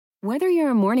Whether you're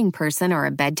a morning person or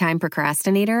a bedtime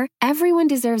procrastinator, everyone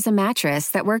deserves a mattress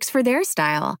that works for their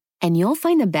style. And you'll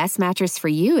find the best mattress for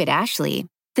you at Ashley.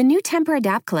 The new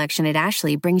Temper-Adapt collection at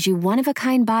Ashley brings you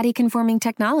one-of-a-kind body-conforming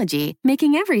technology,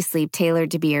 making every sleep tailored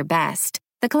to be your best.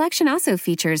 The collection also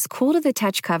features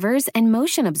cool-to-the-touch covers and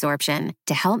motion absorption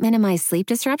to help minimize sleep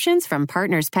disruptions from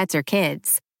partners, pets, or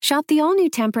kids. Shop the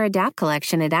all-new Temper-Adapt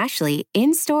collection at Ashley,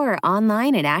 in-store or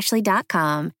online at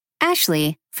ashley.com.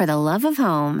 Ashley, for the love of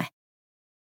home.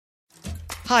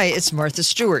 Hi, it's Martha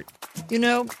Stewart. You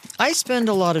know, I spend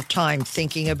a lot of time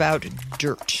thinking about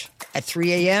dirt. At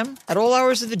 3 a.m., at all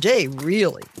hours of the day,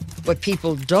 really. What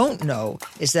people don't know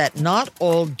is that not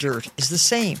all dirt is the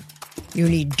same. You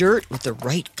need dirt with the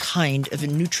right kind of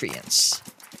nutrients.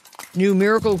 New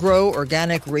Miracle-Gro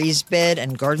organic raised bed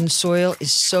and garden soil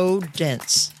is so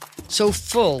dense, so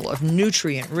full of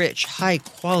nutrient-rich,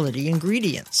 high-quality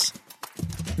ingredients.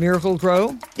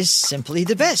 Miracle-Gro is simply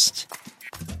the best.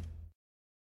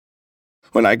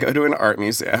 When I go to an art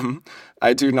museum,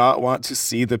 I do not want to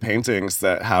see the paintings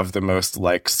that have the most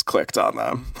likes clicked on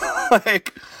them.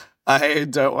 I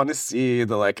don't want to see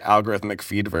the algorithmic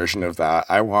feed version of that.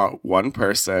 I want one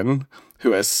person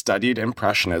who has studied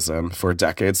Impressionism for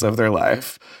decades of their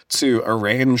life to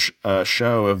arrange a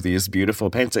show of these beautiful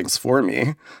paintings for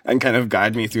me and kind of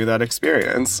guide me through that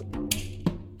experience.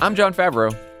 I'm Jon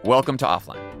Favreau. Welcome to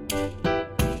Offline.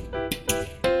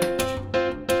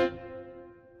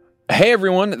 Hey,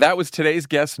 everyone. That was today's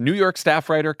guest, New York staff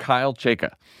writer Kyle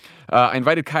Chayka. I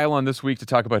invited Kyle on this week to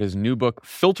talk about his new book,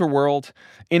 Filter World.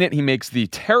 In it, he makes the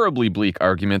terribly bleak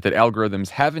argument that algorithms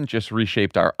haven't just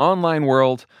reshaped our online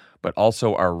world, but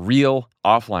also our real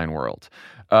offline world.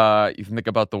 You can think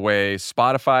about the way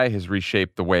Spotify has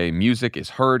reshaped the way music is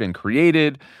heard and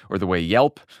created, or the way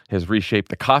Yelp has reshaped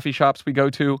the coffee shops we go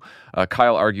to.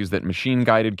 Kyle argues that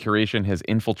machine-guided curation has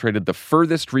infiltrated the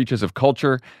furthest reaches of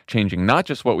culture, changing not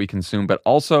just what we consume, but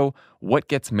also what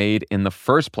gets made in the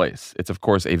first place. It's, of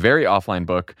course, a very offline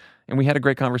book, and we had a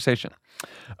great conversation.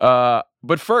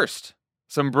 But first,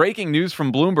 some breaking news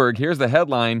from Bloomberg. Here's the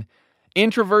headline.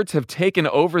 Introverts have taken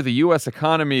over the U.S.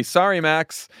 economy. Sorry,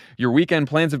 Max. Your weekend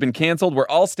plans have been canceled. We're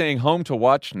all staying home to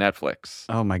watch Netflix.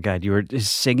 Oh my God, you were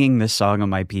singing this song of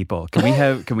my people. Can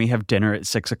we have dinner at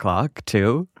 6 o'clock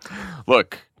too?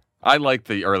 Look, I like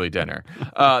the early dinner.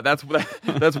 That's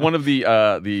one of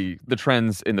the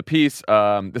trends in the piece.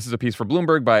 This is a piece for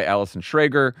Bloomberg by Allison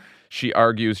Schrager. She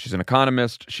argues, she's an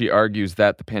economist, she argues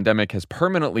that the pandemic has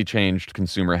permanently changed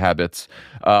consumer habits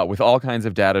with all kinds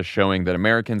of data showing that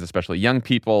Americans, especially young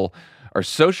people, are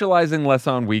socializing less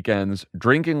on weekends,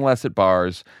 drinking less at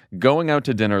bars, going out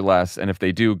to dinner less, and if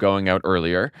they do, going out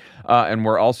earlier. And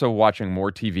we're also watching more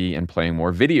TV and playing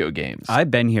more video games. I've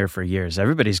been here for years.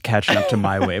 Everybody's catching up to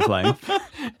my wavelength.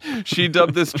 She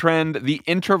dubbed this trend the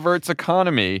introvert's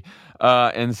economy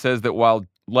and says that while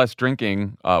less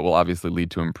drinking will obviously lead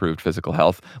to improved physical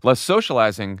health, less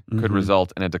socializing could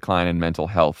result in a decline in mental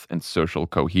health and social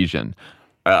cohesion.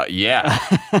 Yeah.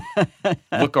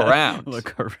 Look around.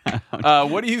 Look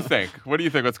around. What do you think?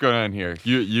 What's going on here?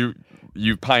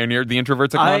 You pioneered the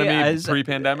introvert's economy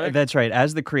pre-pandemic? That's right.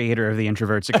 As the creator of the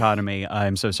introvert's economy,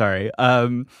 I'm so sorry.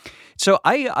 So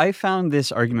I found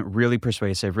this argument really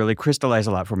persuasive, really crystallized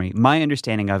a lot for me. My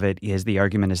understanding of it is the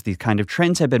argument is these kind of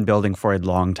trends have been building for a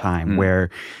long time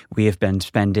where we have been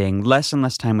spending less and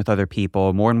less time with other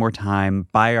people, more and more time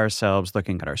by ourselves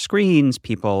looking at our screens.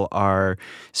 People are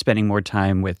spending more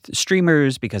time with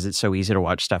streamers because it's so easy to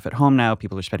watch stuff at home now.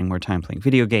 People are spending more time playing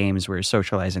video games. We're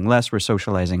socializing less. We're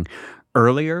socializing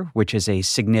earlier, which is a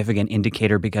significant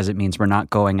indicator because it means we're not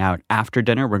going out after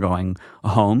dinner. We're going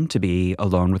home to be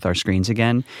alone with our screens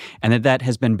again. And that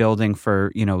has been building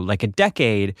for, like a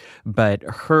decade. But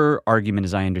her argument,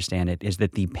 as I understand it, is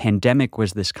that the pandemic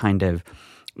was this kind of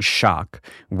shock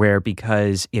where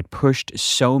because it pushed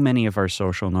so many of our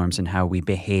social norms and how we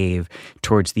behave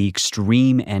towards the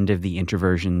extreme end of the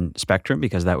introversion spectrum,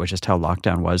 because that was just how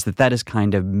lockdown was, that has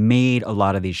kind of made a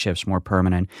lot of these shifts more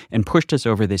permanent and pushed us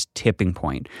over this tipping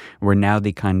point where now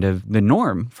the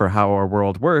norm for how our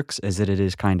world works is that it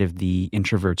is kind of the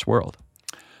introvert's world.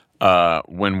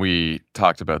 When we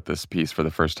talked about this piece for the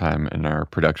first time in our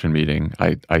production meeting,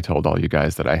 I told all you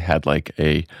guys that I had like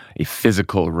a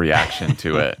physical reaction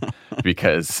to it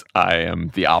because I am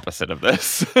the opposite of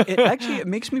this. It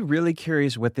makes me really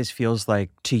curious what this feels like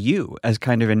to you as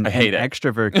kind of an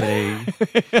extrovert.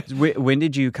 When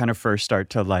did you kind of first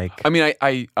start to like? I mean,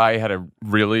 I had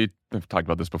I've talked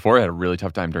about this before. I had a really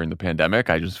tough time during the pandemic.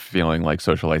 I just feeling like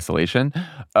social isolation.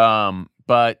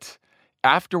 But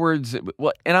afterwards,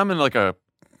 and I'm in like a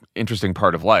interesting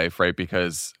part of life, right?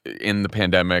 Because in the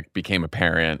pandemic, became a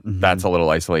parent. That's a little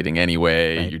isolating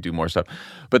anyway. Right. You do more stuff.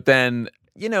 But then,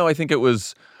 I think it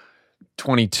was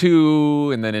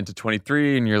 22 and then into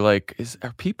 23, and you're like,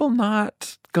 are people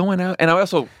not going out? And I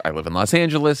live in Los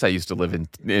Angeles. I used to live in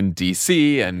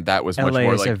DC, and that was much LA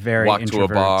more is like a very walk to a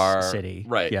introvert bar. city.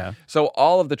 Right. Yeah. So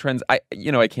all of the trends, I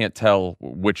can't tell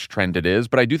which trend it is,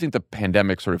 but I do think the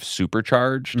pandemic sort of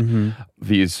supercharged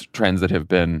these trends that have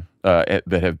been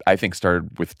I think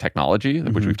started with technology,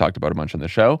 which we've talked about a bunch on the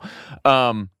show.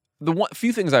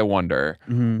 Few things I wonder.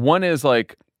 One is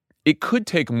like, it could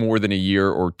take more than a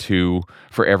year or two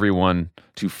for everyone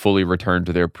to fully return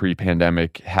to their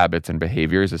pre-pandemic habits and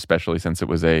behaviors, especially since it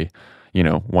was a,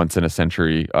 once in a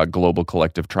century global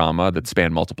collective trauma that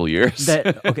spanned multiple years.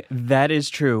 That is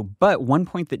true. But one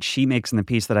point that she makes in the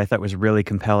piece that I thought was really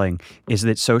compelling is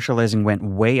that socializing went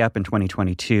way up in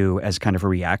 2022 as kind of a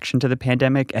reaction to the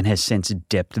pandemic and has since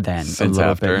dipped then a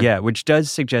little bit. Yeah, which does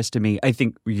suggest to me, I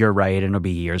think you're right, and it'll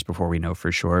be years before we know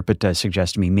for sure, but does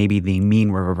suggest to me maybe the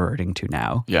mean we're reverting to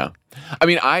now. Yeah. I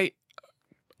mean, I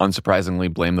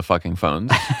unsurprisingly blame the fucking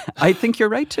phones. I think you're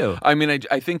right too. I mean,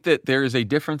 I think that there is a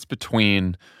difference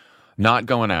between not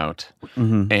going out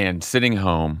and sitting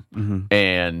home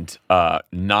and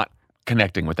not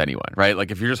connecting with anyone, right?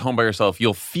 Like if you're just home by yourself,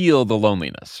 you'll feel the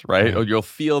loneliness, right? Or you'll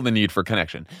feel the need for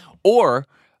connection. Or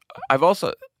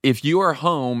if you are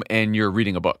home and you're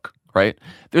reading a book, right?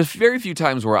 There's very few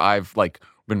times where I've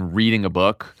been reading a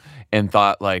book and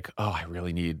thought like, oh, I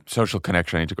really need social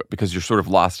connection. I need to go, because you're sort of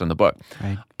lost in the book.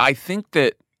 Right. I think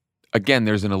that, again,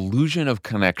 there's an illusion of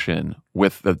connection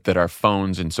that our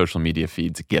phones and social media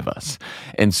feeds give us.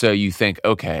 And so you think,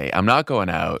 okay, I'm not going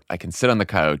out. I can sit on the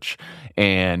couch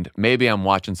and maybe I'm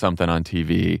watching something on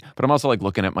TV, but I'm also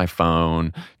looking at my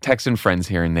phone, texting friends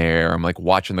here and there. I'm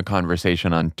watching the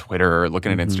conversation on Twitter,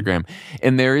 looking at Instagram.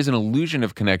 And there is an illusion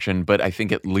of connection, but I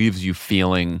think it leaves you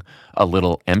feeling a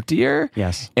little emptier.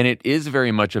 Yes. And it is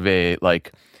very much of a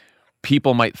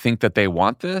people might think that they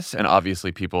want this, and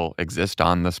obviously people exist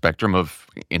on the spectrum of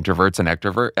introverts and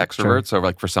extroverts. Sure.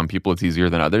 So for some people it's easier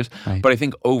than others. Right. But I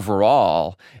think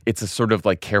overall it's a sort of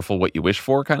careful what you wish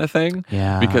for kind of thing.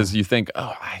 Yeah. Because you think,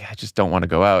 oh, I just don't want to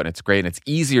go out, and it's great, and it's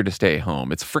easier to stay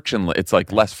home. It's frictionless. It's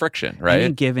less friction, right?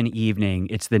 Any given evening,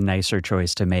 it's the nicer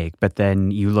choice to make. But then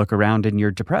you look around and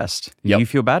you're depressed. Yep. You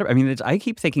feel bad. I mean, I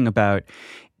keep thinking about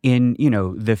in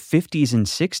the 50s and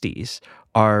 60s,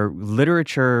 our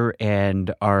literature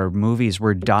and our movies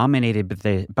were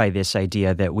dominated by this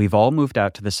idea that we've all moved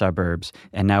out to the suburbs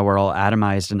and now we're all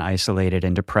atomized and isolated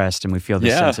and depressed and we feel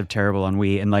this sense of terrible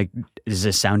ennui. And is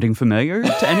this sounding familiar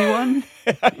to anyone?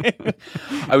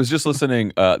 I was just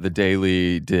listening. The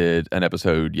Daily did an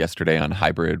episode yesterday on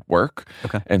hybrid work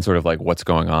and sort of what's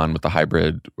going on with the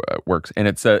hybrid works. And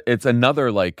it's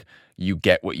another you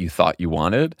get what you thought you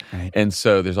wanted. Right. And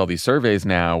so there's all these surveys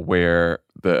now where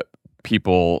the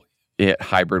people at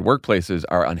hybrid workplaces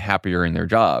are unhappier in their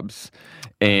jobs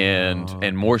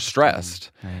and more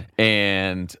stressed. Right.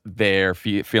 And they're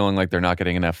feeling like they're not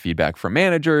getting enough feedback from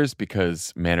managers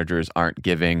because managers aren't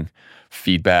giving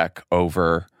feedback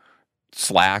over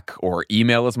Slack or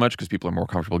email as much because people are more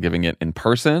comfortable giving it in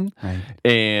person. Right.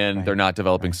 And they're not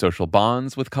developing social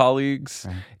bonds with colleagues.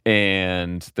 Right.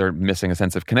 And they're missing a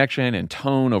sense of connection, and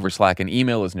tone over Slack and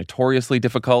email is notoriously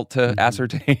difficult to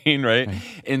ascertain, right?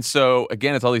 And so,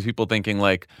 again, it's all these people thinking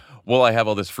well, I have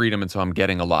all this freedom, and so I'm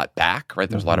getting a lot back, right?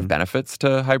 There's a lot of benefits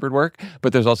to hybrid work,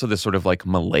 but there's also this sort of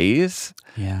malaise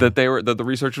that the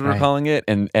researchers were calling it.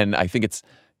 And I think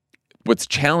what's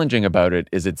challenging about it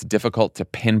is it's difficult to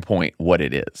pinpoint what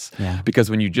it is. Yeah. Because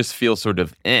when you just feel sort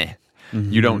of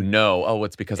you don't know,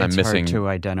 it's because I'm missing. It's hard to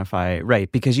identify,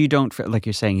 right? Because you don't, like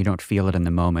you're saying, you don't feel it in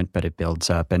the moment, but it builds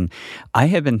up. And I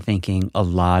have been thinking a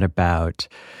lot about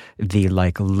the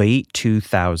late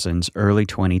 2000s, early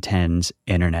 2010s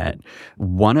internet.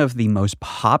 One of the most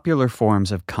popular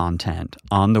forms of content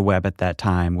on the web at that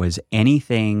time was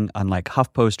anything on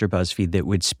HuffPost or BuzzFeed that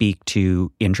would speak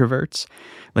to introverts.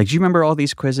 Do you remember all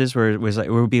these quizzes where it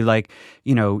would be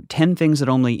 10 things that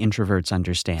only introverts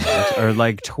understand,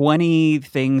 or 20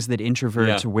 things that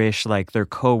introverts wish their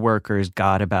coworkers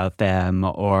got about them,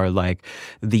 or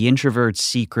the introvert's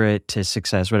secret to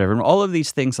success, whatever. And all of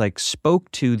these things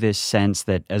spoke to this sense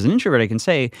that as an introvert, I can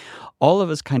say all of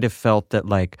us kind of felt that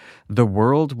the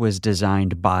world was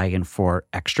designed by and for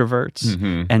extroverts.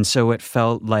 Mm-hmm. And so it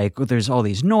felt there's all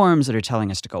these norms that are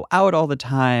telling us to go out all the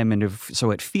time. And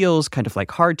so it feels kind of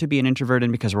hard to be an introvert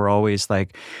in because we're always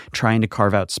trying to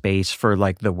carve out space for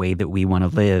the way that we want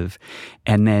to live.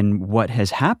 And then what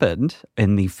has happened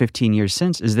in the 15 years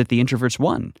since is that the introverts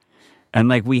won. And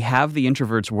like we have the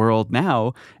introverts world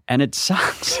now, and it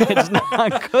sucks. It's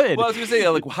not good. Well, I was going to say,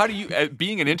 like, how do you,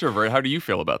 being an introvert, how do you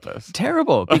feel about this?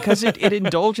 Terrible, because it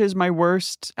indulges my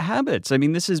worst habits. I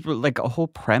mean, this is like a whole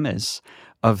premise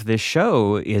of this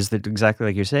show is that exactly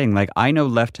like you're saying, like I know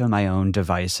left to my own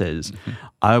devices,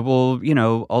 I will,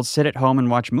 I'll sit at home and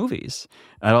watch movies.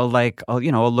 And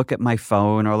I'll look at my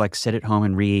phone or like sit at home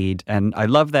and read. And I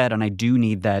love that. And I do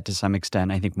need that to some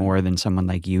extent, I think more than someone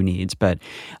like you needs. But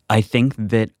I think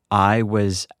that I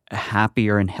was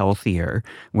happier and healthier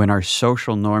when our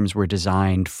social norms were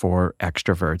designed for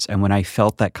extroverts. And when I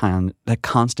felt that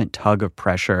constant tug of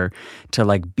pressure to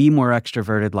like be more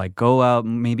extroverted, like go out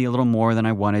maybe a little more than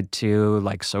I wanted to,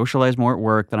 like socialize more at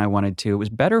work than I wanted to, it was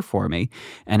better for me.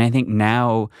 And I think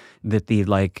now that the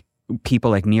like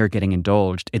people like me are getting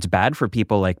indulged, it's bad for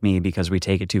people like me because we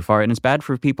take it too far, and it's bad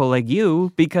for people like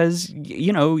you because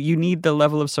you need the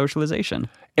level of socialization.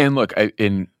 And look,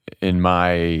 in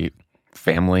my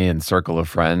family and circle of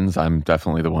friends, I'm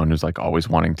definitely the one who's like always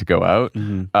wanting to go out.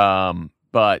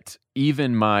 But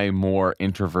even my more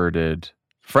introverted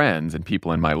friends and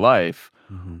people in my life,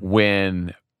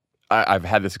 when I've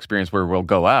had this experience where we'll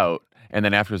go out and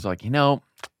then afterwards like,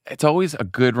 it's always a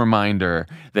good reminder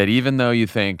that even though you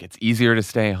think it's easier to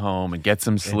stay home and get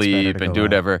some sleep and do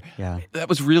whatever, that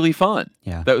was really fun.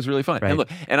 Yeah. That was really fun. Right. And look,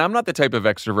 and I'm not the type of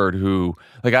extrovert who,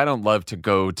 like, I don't love to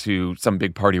go to some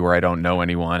big party where I don't know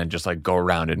anyone and just like go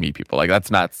around and meet people. Like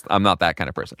I'm not that kind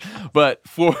of person. But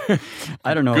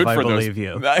I don't know if I believe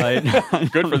you.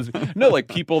 Good for those. No, like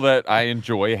people that I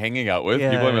enjoy hanging out with,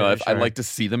 people in my life, sure. I like to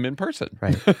see them in person.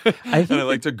 Right. I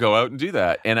like to go out and do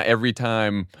that. And every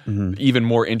time, even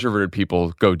more introverted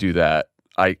people go do that,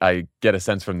 I get a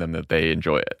sense from them that they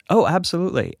enjoy it. Oh,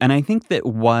 absolutely. And I think that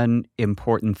one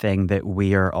important thing that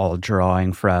we are all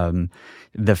drawing from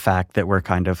the fact that we're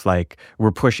kind of like,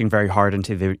 we're pushing very hard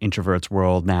into the introverts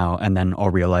world now and then all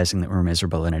realizing that we're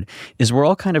miserable in it, is we're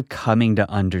all kind of coming to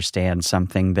understand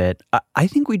something that I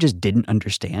think we just didn't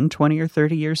understand 20 or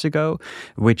 30 years ago,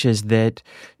 which is that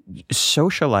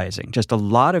socializing, just a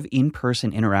lot of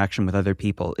in-person interaction with other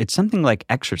people, it's something like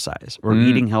exercise or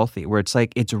eating healthy, where it's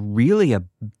like, it's really a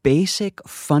basic,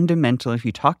 fundamental, if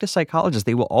you talk to psychologists,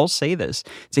 they will all say this,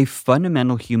 it's a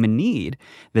fundamental human need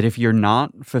that if you're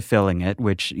not fulfilling it,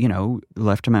 which,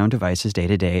 left to my own devices day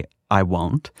to day, I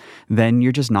won't, then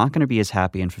you're just not going to be as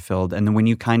happy and fulfilled. And then when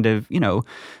you kind of,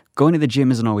 going to the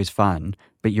gym isn't always fun,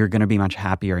 but you're going to be much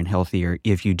happier and healthier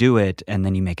if you do it and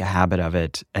then you make a habit of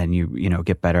it and you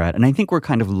get better at it. And I think we're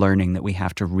kind of learning that we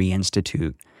have to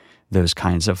reinstitute those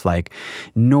kinds of like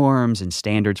norms and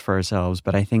standards for ourselves.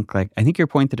 But I think your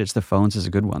point that it's the phones is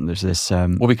a good one. There's this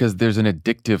well, because there's an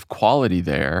addictive quality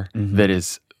there that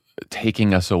is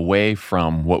taking us away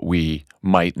from what we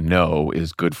might know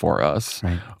is good for us.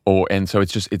 Right. And so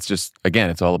it's just again,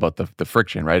 it's all about the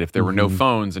friction, right? If there were no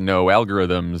phones and no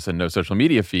algorithms and no social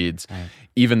media feeds,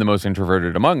 even the most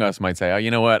introverted among us might say, oh,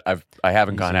 you know what? I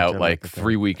haven't gone out like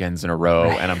 3 weekends in a row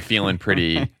and I'm feeling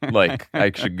pretty like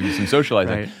I should do some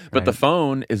socializing. But the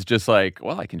phone is just like,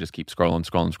 well, I can just keep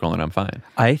scrolling, I'm fine.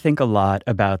 I think a lot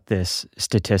about this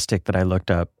statistic that I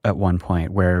looked up at one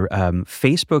point where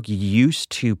Facebook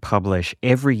used to publish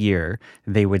every year,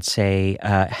 they would say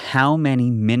how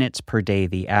many minutes per day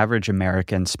the average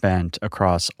American spent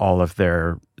across all of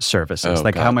their services.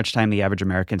 How much time the average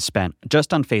American spent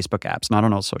just on Facebook apps, not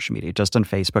on all social media, just on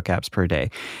Facebook apps per day.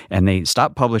 And they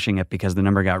stopped publishing it because the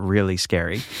number got really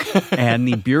scary. And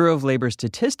the Bureau of Labor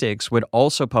Statistics would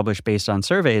also publish, based on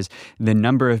surveys, the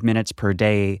number of minutes per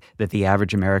day that the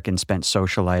average American spent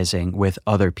socializing with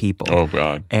other people. Oh,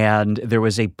 God. And there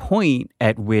was a point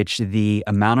at which the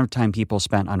amount of time people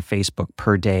spent on Facebook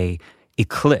per day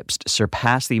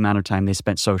surpassed the amount of time they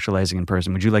spent socializing in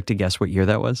person. Would you like to guess what year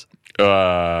that was?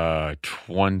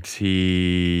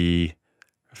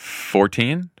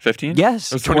 2014, 15?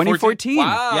 Yes, it was 2014.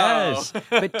 Wow. Yes,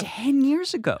 but 10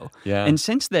 years ago. Yeah. And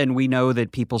since then, we know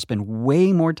that people spend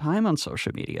way more time on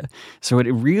social media. So it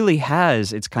really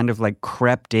has, it's kind of like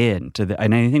crept in to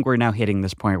and I think we're now hitting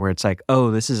this point where it's like,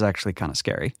 oh, this is actually kind of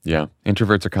scary. Yeah.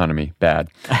 Introverts economy, bad.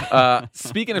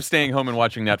 Speaking of staying home and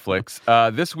watching Netflix,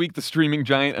 this week the streaming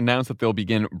giant announced that they'll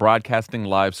begin broadcasting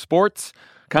live sports.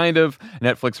 Kind of.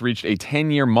 Netflix reached a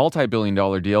 10-year,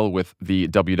 multi-billion-dollar deal with the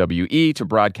WWE to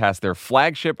broadcast their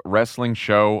flagship wrestling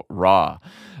show, Raw.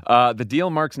 The deal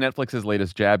marks Netflix's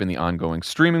latest jab in the ongoing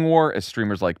streaming war, as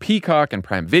streamers like Peacock and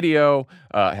Prime Video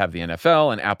have the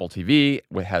NFL, and Apple TV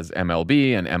has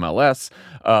MLB and MLS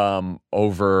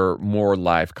over more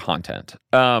live content.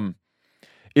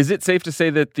 Is it safe to say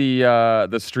that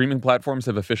the streaming platforms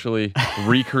have officially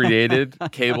recreated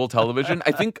cable television?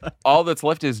 I think all that's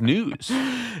left is news.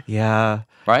 Yeah.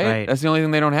 Right? That's the only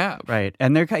thing they don't have. Right.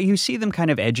 And you see them kind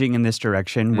of edging in this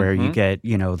direction where you get,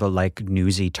 the like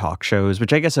newsy talk shows,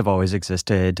 which I guess have always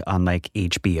existed on like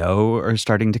HBO are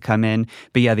starting to come in.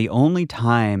 But yeah, the only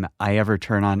time I ever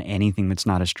turn on anything that's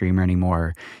not a streamer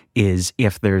anymore is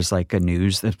if there's like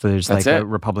if there's like a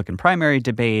Republican primary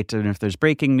debate, and if there's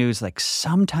breaking news, like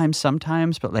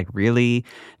sometimes, but like really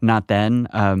not then.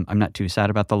 I'm not too sad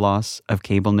about the loss of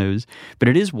cable news, but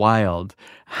it is wild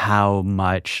how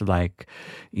much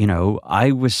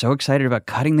I was so excited about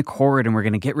cutting the cord and we're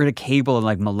going to get rid of cable and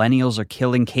like millennials are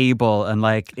killing cable and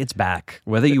like it's back.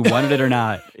 Whether you wanted it or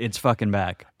not, it's fucking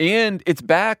back. And it's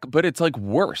back, but it's like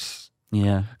worse.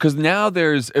 Yeah. Because now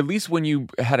there's, at least when you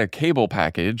had a cable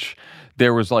package,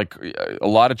 there was like a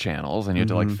lot of channels and you had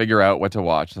to like figure out what to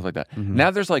watch, stuff like that. Now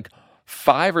there's like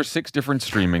 5 or 6 different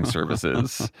streaming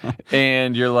services.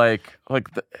 And you're like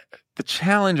the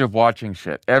challenge of watching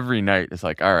shit every night is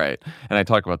like, all right. And I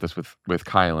talk about this with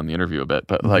Kyle in the interview a bit,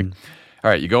 but like, all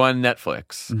right, you go on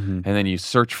Netflix and then you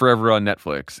search forever on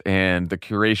Netflix and the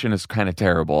curation is kind of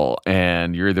terrible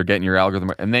and you're either getting your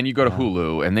algorithm and then you go to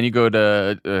Hulu and then you go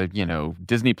to,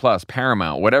 Disney Plus,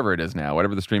 Paramount, whatever it is now,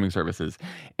 whatever the streaming service is.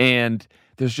 And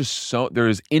there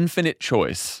is infinite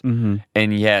choice and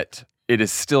yet it is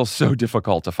still so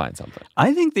difficult to find something.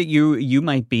 I think that you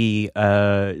might be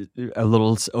a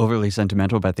little overly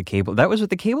sentimental about the cable. That was what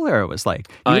the cable era was like.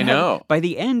 I know. By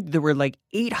the end, there were like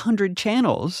 800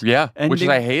 channels. Yeah, which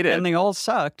I hated. And they all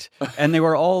sucked. And they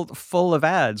were all full of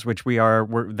ads, which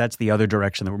that's the other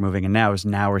direction that we're moving in now, is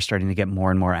now we're starting to get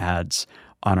more and more ads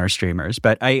on our streamers.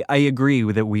 But I agree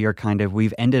that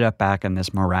we've ended up back in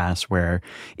this morass where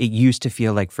it used to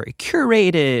feel like very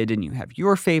curated and you have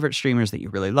your favorite streamers that you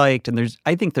really liked. And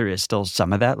I think there is still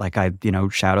some of that. Like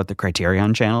shout out the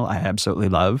Criterion channel. I absolutely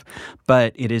love,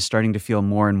 but it is starting to feel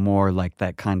more and more like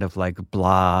that kind of like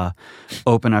blah,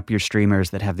 open up your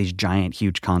streamers that have these giant,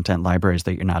 huge content libraries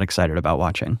that you're not excited about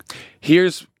watching.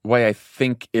 Here's why I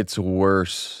think it's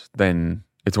worse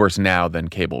now than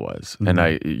cable was.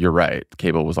 And you're right.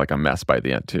 Cable was like a mess by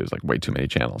the end too. It was like way too many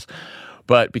channels.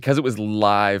 But because it was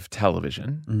live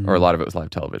television, or a lot of it was live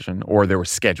television, or there were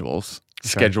scheduled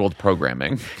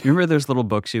programming. You remember those little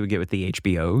books you would get with the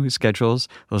HBO schedules?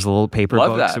 Those little paper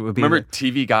Love books? That. It would be remember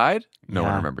TV Guide? No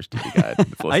one remembers TV Guide.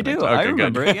 I do. I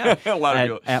remember it, yeah. A lot of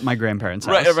people. At my grandparents'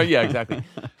 house. Right, yeah, exactly.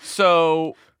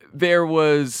 So there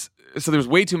was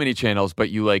way too many channels, but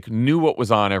you like knew what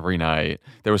was on every night.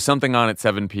 There was something on at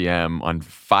 7 p.m. on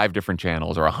 5 different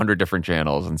channels or 100 different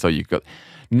channels. And so you go.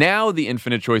 Now the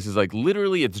infinite choice is like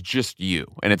literally it's just you.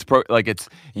 And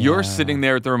you're sitting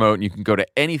there at the remote and you can go to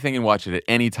anything and watch it at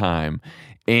any time.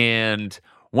 And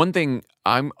one thing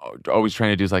I'm always trying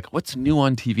to do is like, what's new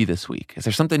on TV this week? Is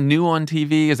there something new on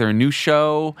TV? Is there a new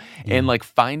show? Yeah. And like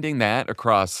finding that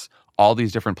across all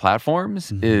these different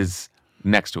platforms is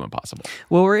next to impossible.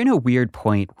 Well, we're in a weird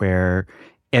point where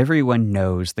everyone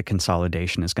knows the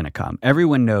consolidation is going to come.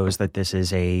 Everyone knows that this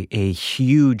is a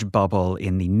huge bubble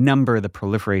in the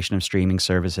proliferation of streaming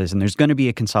services, and there's going to be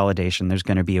a consolidation. There's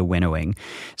going to be a winnowing.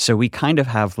 So we kind of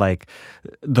have like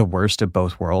the worst of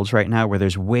both worlds right now, where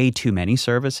there's way too many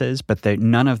services, but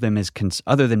none of them is,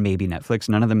 other than maybe Netflix,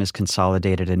 none of them is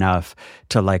consolidated enough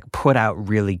to like put out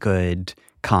really good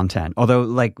content. Although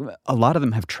like a lot of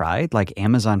them have tried, like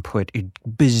Amazon put $1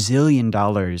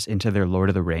 bazillion into their Lord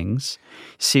of the Rings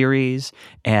series.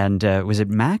 And was it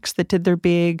Max that did their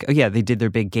big, they did their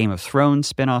big Game of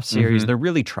Thrones spinoff series. They're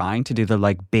really trying to do the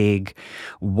like big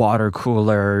water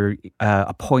cooler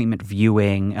appointment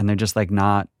viewing, and they're just like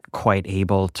not quite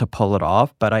able to pull it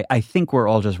off. But I think we're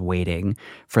all just waiting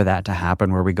for that to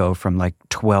happen, where we go from like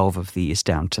 12 of these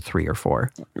down to 3 or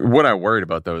 4. What I'm worried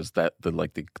about though is that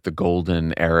the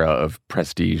golden era of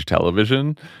prestige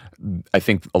television, I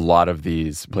think a lot of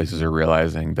these places are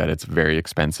realizing that it's very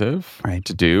expensive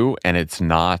to do, and it's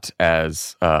not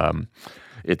as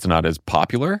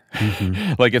popular.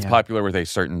 Like it's popular with a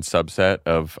certain subset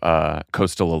of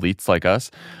coastal elites like us.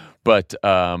 But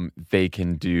they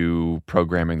can do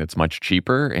programming that's much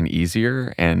cheaper and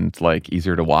easier and like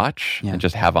easier to watch and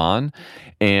just have on.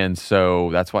 And so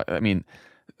that's why, I mean,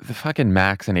 the fucking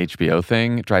Max and HBO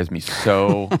thing drives me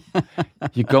so...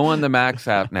 You go on the Max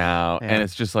app now and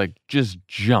it's just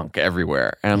junk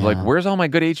everywhere. And I'm like, where's all my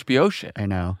good HBO shit? I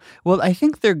know. Well, I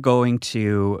think they're going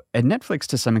to, and Netflix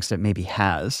to some extent maybe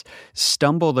has,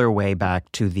 stumble their way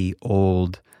back to the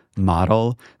old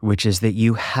model, which is that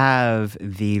you have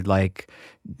the like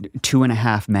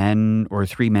 2.5 Men or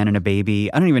 3 Men and a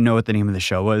Baby. I don't even know what the name of the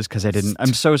show was because I didn't.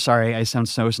 I'm so sorry. I sound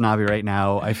so snobby right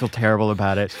now. I feel terrible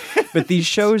about it. But these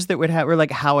shows that were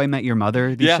like How I Met Your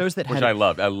Mother. These shows that which had I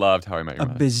loved. I loved How I Met Your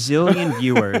Mother. A bazillion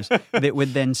viewers that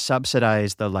would then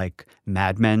subsidize the like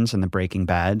Mad Men's and the Breaking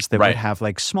Bads that would have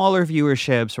like smaller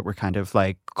viewerships but were kind of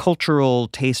like cultural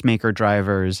tastemaker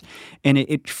drivers. And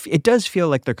it does feel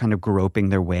like they're kind of groping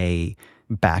their way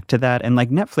back to that. And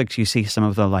like Netflix, you see some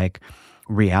of the like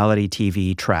reality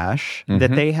TV trash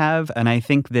that they have. And I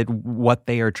think that what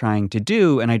they are trying to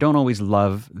do, and I don't always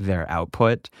love their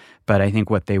output, but I think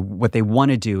what they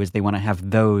want to do is they want to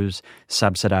have those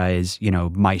subsidize,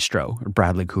 Maestro.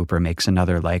 Bradley Cooper makes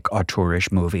another like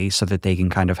auteurish movie so that they can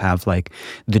kind of have like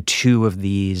the two of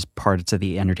these parts of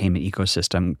the entertainment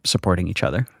ecosystem supporting each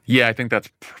other. Yeah, I think that's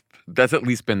at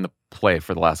least been the play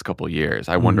for the last couple of years.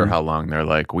 I wonder how long they're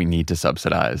like, we need to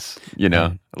subsidize,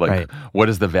 what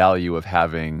is the value of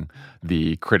having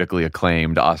the critically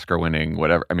acclaimed Oscar-winning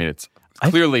whatever? I mean, it's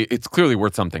clearly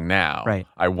worth something now. Right.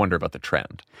 I wonder about the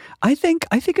trend. I think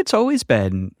it's always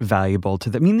been valuable to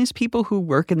them. I mean, these people who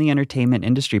work in the entertainment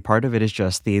industry, part of it is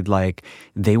just they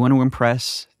want to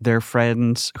impress their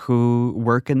friends who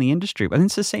work in the industry. But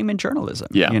it's the same in journalism,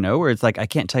 where it's like, I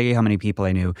can't tell you how many people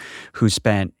I knew who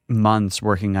spent months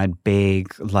working on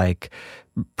big, like,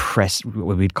 press,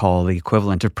 what we'd call the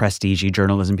equivalent of prestige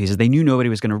journalism pieces. They knew nobody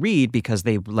was going to read because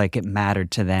it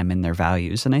mattered to them and their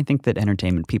values. And I think that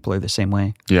entertainment people are the same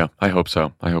way. Yeah, I hope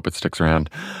so. I hope it sticks around.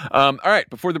 All right,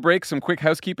 before the break, some quick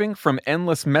housekeeping. From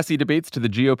endless messy debates to the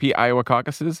GOP Iowa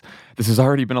caucuses, this has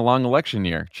already been a long election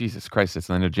year. Jesus Christ, it's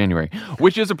the end of January,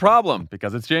 which is a problem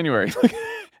because it's January.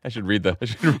 I should read the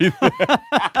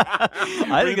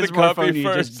I think it's more fun you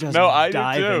just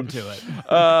dive into it.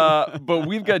 But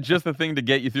we've got just the thing to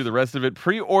get you through the rest of it.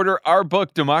 Pre-order our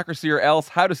book, Democracy or Else,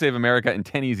 How to Save America in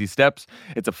 10 Easy Steps.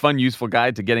 It's a fun, useful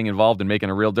guide to getting involved and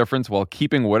making a real difference while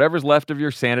keeping whatever's left of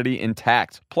your sanity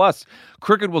intact. Plus,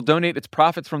 Crooked will donate its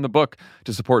profits from the book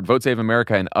to support Vote Save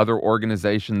America and other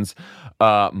organizations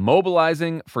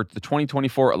mobilizing for the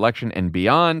 2024 election and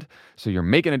beyond. So you're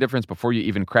making a difference before you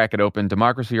even crack it open.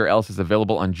 Democracy or Else is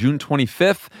available on June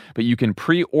 25th, but you can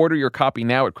pre-order your copy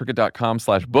now at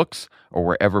crooked.com/books or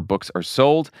wherever books are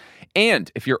sold.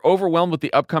 And if you're overwhelmed with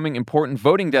the upcoming important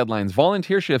voting deadlines,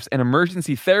 volunteer shifts, and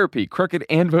emergency therapy, Crooked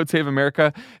and Vote Save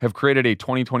America have created a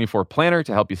 2024 planner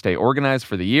to help you stay organized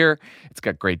for the year. It's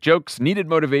got great jokes, needed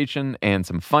motivation, and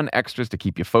some fun extras to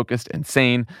keep you focused and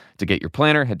sane. To get your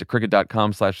planner, head to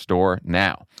crooked.com/store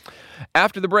now.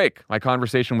 After the break, my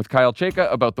conversation with Kyle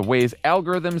Chayka about the ways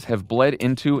algorithms have bled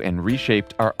into and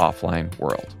reshaped our offline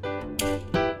world.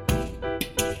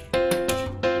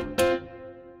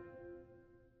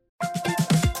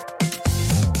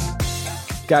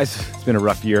 Guys, it's been a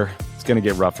rough year. It's going to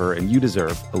get rougher, and you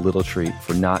deserve a little treat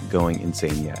for not going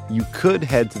insane yet. You could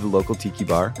head to the local tiki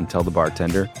bar and tell the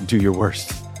bartender, do your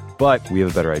worst. But we have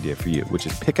a better idea for you, which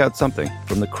is pick out something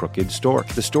from the Crooked store.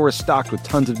 The store is stocked with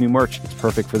tons of new merch. It's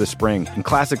perfect for the spring. And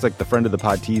classics like the Friend of the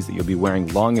Pod tees that you'll be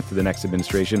wearing long into the next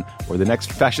administration or the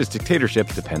next fascist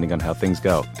dictatorship, depending on how things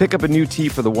go. Pick up a new tee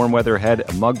for the warm weather ahead,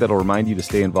 a mug that'll remind you to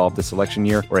stay involved this election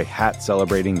year, or a hat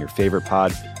celebrating your favorite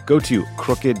pod. Go to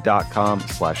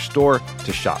crooked.com/store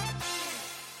to shop.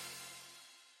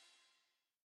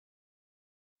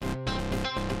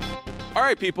 All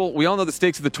right, people, we all know the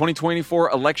stakes of the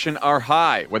 2024 election are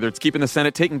high, whether it's keeping the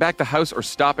Senate, taking back the House, or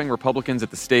stopping Republicans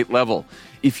at the state level.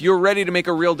 If you're ready to make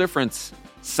a real difference,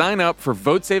 sign up for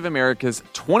Vote Save America's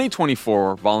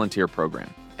 2024 volunteer program.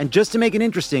 And just to make it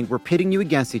interesting, we're pitting you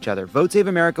against each other. Vote Save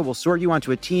America will sort you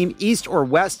onto a team, east or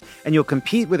west, and you'll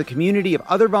compete with a community of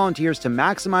other volunteers to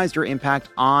maximize your impact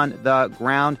on the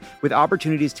ground with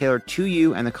opportunities tailored to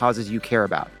you and the causes you care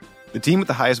about. The team with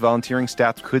the highest volunteering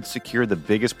stats could secure the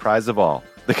biggest prize of all,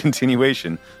 the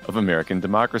continuation of American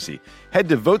democracy. Head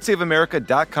to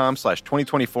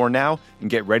votesaveamerica.com/2024 now and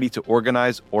get ready to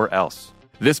organize or else.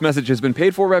 This message has been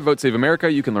paid for by Vote Save America.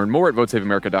 You can learn more at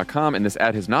votesaveamerica.com, and this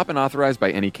ad has not been authorized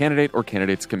by any candidate or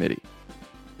candidates committee.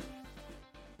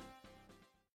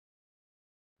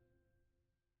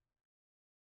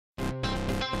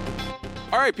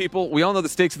 All right, people, we all know the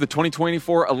stakes of the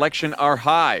 2024 election are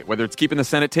high, whether it's keeping the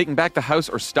Senate, taking back the House,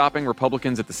 or stopping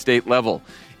Republicans at the state level.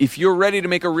 If you're ready to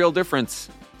make a real difference,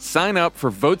 sign up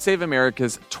for Vote Save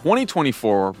America's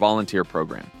 2024 volunteer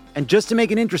program. And just to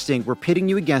make it interesting, we're pitting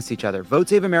you against each other. Vote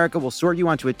Save America will sort you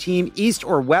onto a team, east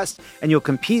or west, and you'll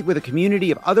compete with a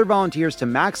community of other volunteers to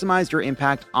maximize your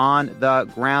impact on the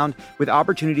ground with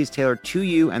opportunities tailored to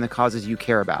you and the causes you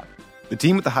care about. The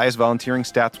team with the highest volunteering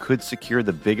stats could secure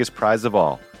the biggest prize of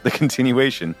all, the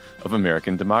continuation of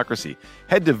American democracy.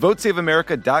 Head to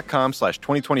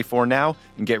votesaveamerica.com/2024 now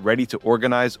and get ready to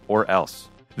organize or else.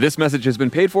 This message has been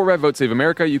paid for by Vote Save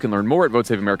America. You can learn more at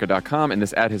votesaveamerica.com, and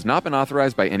this ad has not been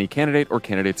authorized by any candidate or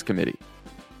candidates committee.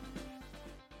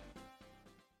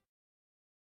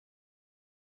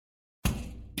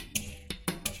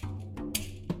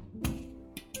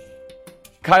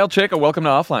 Kyle Chayka, welcome to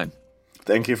Offline.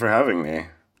 Thank you for having me.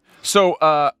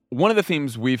 So one of the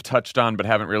themes we've touched on but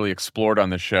haven't really explored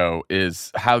on the show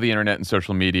is how the internet and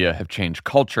social media have changed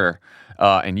culture.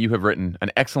 And you have written an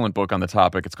excellent book on the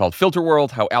topic. It's called Filter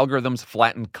World, How Algorithms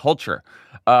Flatten Culture.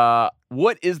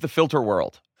 What is the filter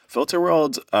world? Filter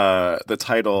World, the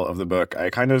title of the book,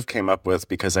 I kind of came up with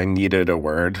because I needed a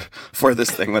word for this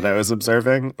thing that I was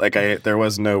observing. There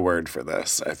was no word for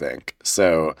this, I think.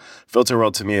 So Filter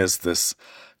World to me is this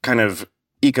kind of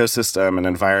ecosystem and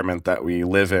environment that we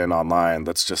live in online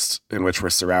that's just in which we're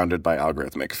surrounded by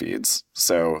algorithmic feeds.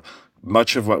 So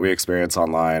much of what we experience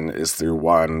online is through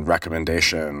one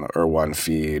recommendation or one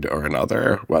feed or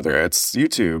another, whether it's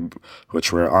YouTube,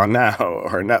 which we're on now,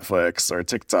 or Netflix or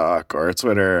TikTok or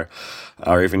Twitter,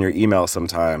 or even your email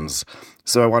sometimes.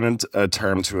 So I wanted a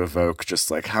term to evoke just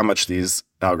like how much these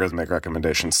algorithmic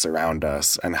recommendations surround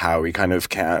us and how we kind of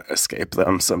can't escape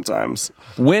them sometimes.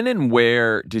 When and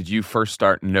where did you first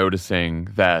start noticing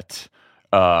that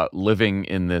living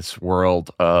in this world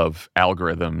of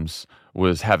algorithms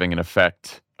was having an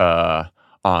effect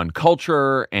on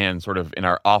culture and sort of in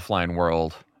our offline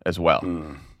world as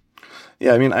well?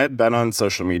 Yeah, I mean, I had been on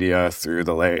social media through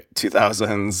the late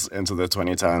 2000s into the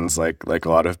 2010s, like a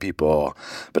lot of people.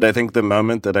 But I think the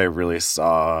moment that I really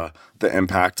saw the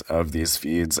impact of these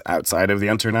feeds outside of the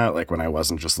internet, like when I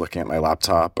wasn't just looking at my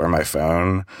laptop or my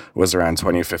phone, was around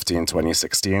 2015,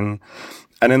 2016.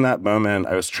 And in that moment,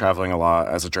 I was traveling a lot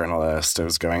as a journalist. I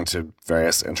was going to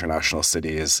various international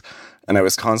cities. And I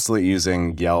was constantly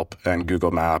using Yelp and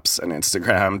Google Maps and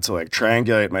Instagram to like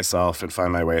triangulate myself and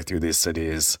find my way through these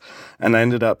cities. And I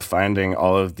ended up finding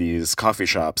all of these coffee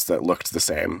shops that looked the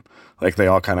same. Like they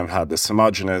all kind of had this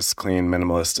homogenous, clean,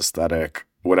 minimalist aesthetic,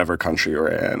 whatever country you're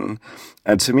in.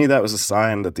 And to me, that was a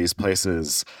sign that these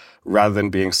places, rather than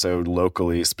being so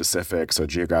locally specific, so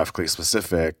geographically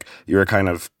specific, you were kind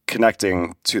of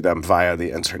connecting to them via the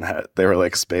internet. They were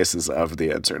like spaces of the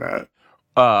internet.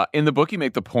 In the book, you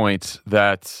make the point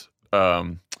that,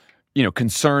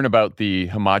 concern about the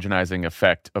homogenizing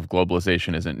effect of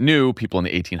globalization isn't new. People in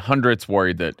the 1800s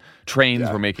worried that trains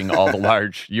were making all the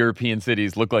large European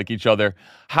cities look like each other.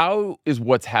 How is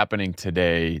what's happening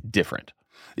today different?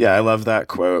 Yeah, I love that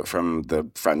quote from the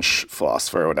French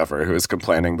philosopher or whatever who was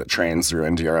complaining that trains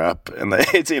ruined Europe in the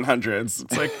 1800s.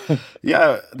 It's like,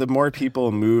 yeah, the more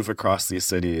people move across these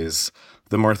cities,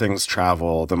 the more things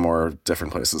travel, the more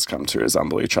different places come to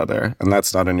resemble each other. And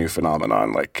that's not a new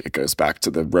phenomenon. Like it goes back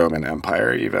to the Roman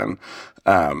Empire even.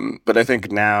 But I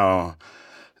think now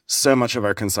so much of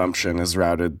our consumption is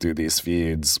routed through these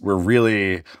feeds. We're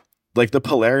really, like the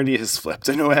polarity has flipped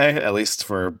in a way, at least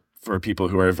for people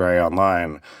who are very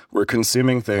online. We're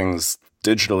consuming things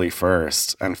digitally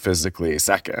first and physically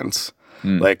second.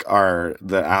 Like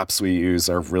the apps we use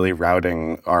are really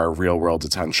routing our real world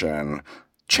attention,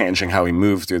 changing how we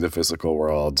move through the physical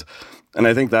world. And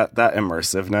I think that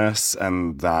immersiveness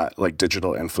and that like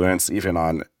digital influence, even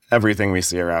on everything we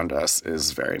see around us,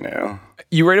 is very new.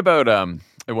 You write about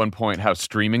at one point how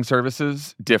streaming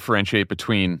services differentiate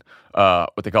between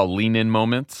what they call lean-in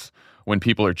moments, when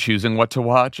people are choosing what to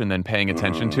watch and then paying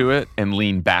attention to it, and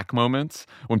lean back moments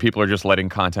when people are just letting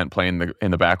content play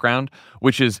in the background,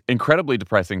 which is incredibly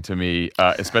depressing to me,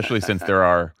 especially since there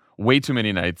are way too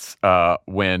many nights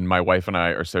when my wife and I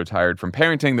are so tired from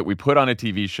parenting that we put on a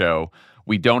TV show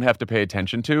we don't have to pay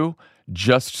attention to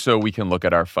just so we can look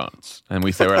at our phones. And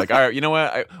we're like, all right, you know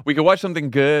what? We could watch something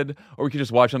good, or we could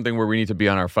just watch something where we need to be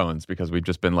on our phones because we've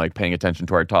just been like paying attention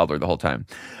to our toddler the whole time.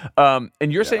 And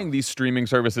you're saying these streaming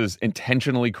services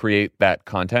intentionally create that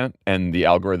content and the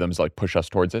algorithms like push us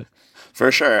towards it? For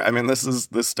sure. I mean, this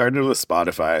started with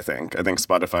Spotify, I think. I think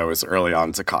Spotify was early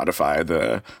on to codify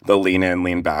the lean in,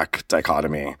 lean back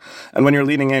dichotomy. And when you're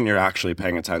leaning in, you're actually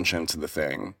paying attention to the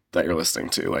thing that you're listening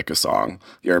to, like a song.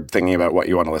 You're thinking about what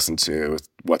you want to listen to,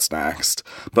 what's next.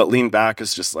 But lean back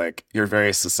is just like, you're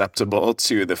very susceptible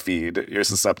to the feed. You're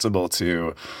susceptible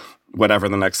to whatever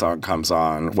the next song comes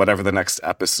on, whatever the next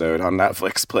episode on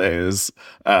Netflix plays,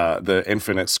 the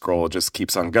infinite scroll just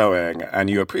keeps on going. And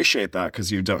you appreciate that because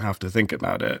you don't have to think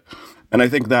about it. And I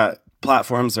think that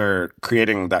platforms are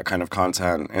creating that kind of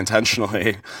content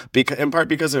intentionally, in part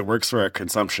because it works for our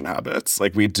consumption habits.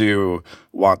 Like, we do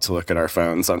want to look at our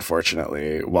phones,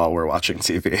 unfortunately, while we're watching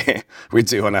TV. We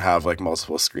do want to have like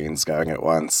multiple screens going at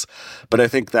once. But I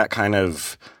think that kind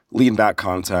of lean back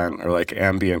content, or like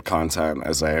ambient content,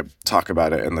 as I talk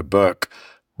about it in the book,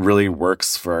 really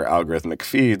works for algorithmic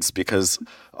feeds, because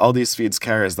all these feeds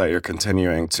care is that you're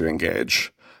continuing to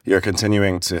engage. You're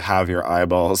continuing to have your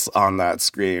eyeballs on that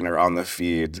screen or on the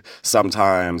feed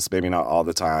sometimes, maybe not all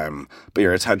the time, but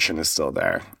your attention is still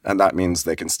there. And that means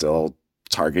they can still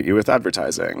target you with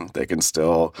advertising. They can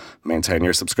still maintain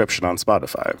your subscription on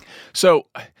Spotify. So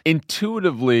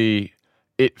intuitively,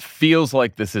 it feels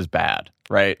like this is bad,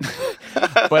 right?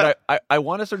 But I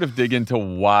want to sort of dig into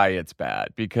why it's bad,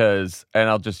 because, and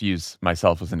I'll just use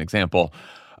myself as an example.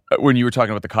 When you were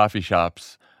talking about the coffee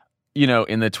shops, you know,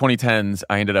 in the 2010s,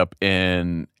 I ended up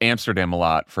in Amsterdam a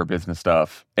lot for business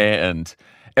stuff. And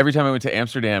every time I went to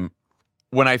Amsterdam,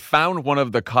 when I found one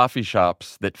of the coffee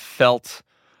shops that felt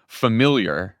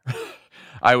familiar,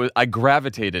 I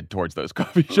gravitated towards those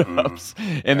coffee shops,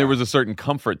 and there was a certain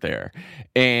comfort there.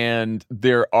 And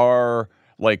there are,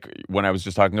 like, when I was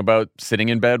just talking about sitting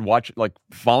in bed,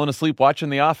 falling asleep watching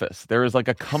The Office, there is like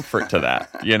a comfort to that,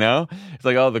 you know? It's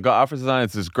like, oh, the Office is on,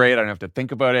 this is great, I don't have to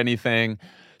think about anything.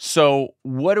 So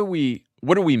what are we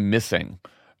missing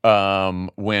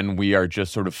when we are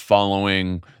just sort of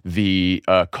following the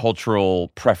cultural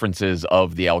preferences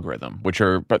of the algorithm,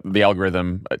 but the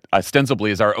algorithm ostensibly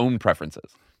is our own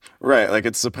preferences? Right, like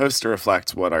it's supposed to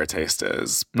reflect what our taste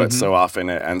is, but so often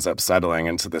it ends up settling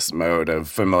into this mode of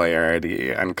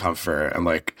familiarity and comfort and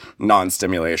like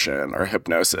non-stimulation or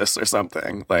hypnosis or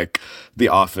something. Like The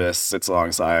Office sits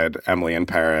alongside Emily in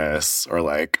Paris, or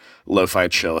like lo-fi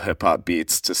chill hip-hop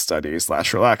beats to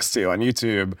study/relax to on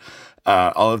YouTube.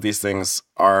 All of these things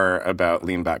are about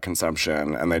lean back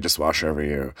consumption, and they just wash over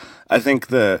you. I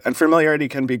think and familiarity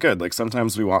can be good. Like,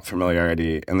 sometimes we want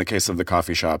familiarity. In the case of the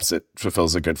coffee shops, it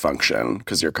fulfills a good function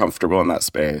because you're comfortable in that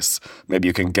space. Maybe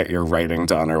you can get your writing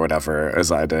done or whatever,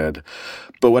 as I did.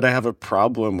 But what I have a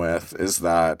problem with is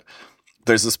that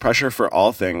there's this pressure for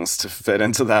all things to fit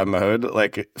into that mode.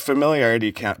 Like,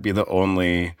 familiarity can't be the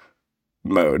only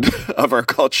mode of our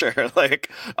culture. Like,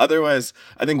 otherwise,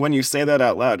 I think when you say that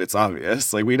out loud, it's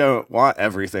obvious. Like, we don't want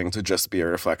everything to just be a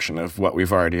reflection of what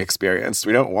we've already experienced.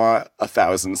 We don't want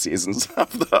 1,000 seasons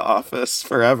of The Office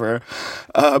forever.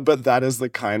 But that is the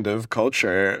kind of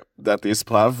culture that these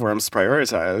platforms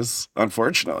prioritize,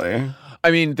 unfortunately.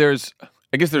 I mean,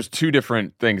 I guess there's two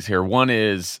different things here. One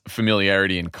is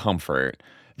familiarity and comfort.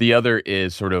 The other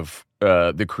is sort of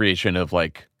the creation of,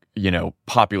 like, you know,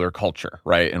 popular culture,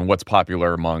 right? And what's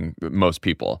popular among most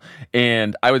people.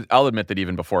 And I'll admit that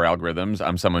even before algorithms,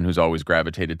 I'm someone who's always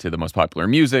gravitated to the most popular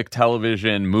music,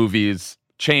 television, movies,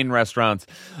 chain restaurants.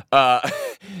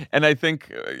 And I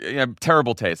think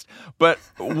terrible taste. But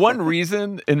one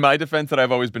reason, in my defense, that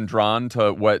I've always been drawn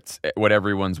to what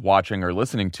everyone's watching or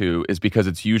listening to is because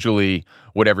it's usually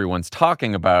what everyone's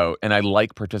talking about. And I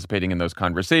like participating in those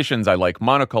conversations. I like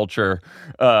monoculture.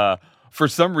 For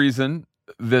some reason,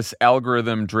 this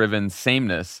algorithm-driven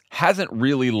sameness hasn't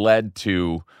really led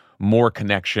to more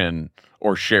connection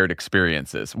or shared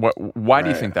experiences. Why do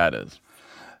you think that is?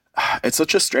 It's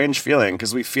such a strange feeling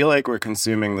because we feel like we're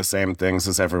consuming the same things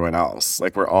as everyone else.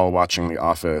 Like, we're all watching The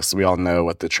Office. We all know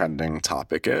what the trending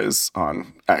topic is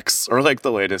on X, or like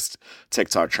the latest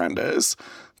TikTok trend is.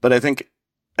 But I think,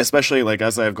 especially like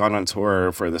as I've gone on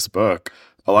tour for this book,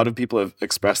 a lot of people have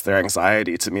expressed their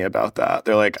anxiety to me about that.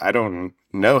 They're like, I don't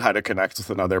know how to connect with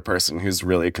another person who's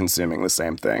really consuming the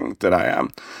same thing that I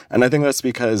am. And I think that's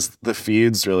because the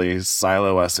feeds really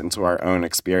silo us into our own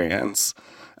experience.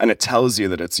 And it tells you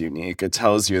that it's unique. It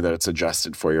tells you that it's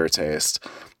adjusted for your taste.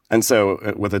 And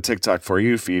so with a TikTok For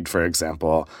You feed, for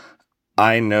example,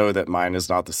 I know that mine is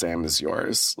not the same as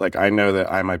yours. Like, I know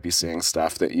that I might be seeing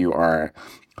stuff that you aren't.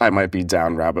 I might be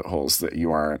down rabbit holes that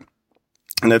you aren't.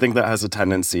 And I think that has a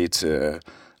tendency to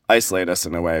isolate us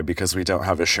in a way because we don't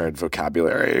have a shared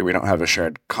vocabulary. We don't have a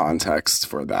shared context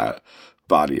for that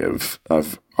body of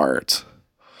art.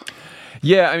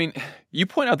 Yeah, I mean, you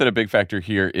point out that a big factor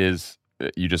here is,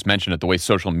 you just mentioned it, the way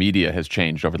social media has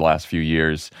changed over the last few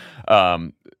years,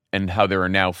 and how there are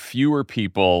now fewer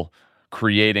people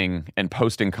creating and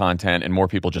posting content and more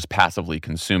people just passively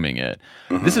consuming it.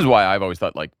 Mm-hmm. This is why I've always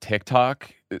thought, like,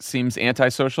 TikTok, it seems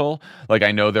antisocial. Like,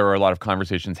 I know there are a lot of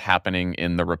conversations happening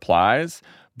in the replies,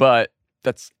 but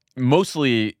that's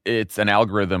mostly, it's an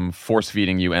algorithm force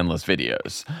feeding you endless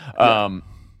videos. Yeah.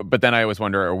 But then I always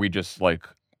wonder, are we just like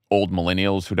old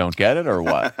millennials who don't get it, or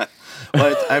what?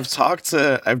 Well, I've talked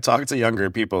to younger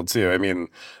people too. I mean,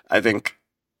 I think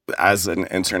as an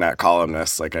internet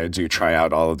columnist, like I do try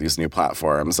out all of these new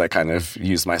platforms. I kind of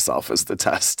use myself as the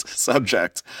test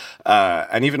subject.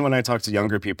 And even when I talk to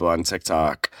younger people on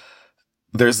TikTok,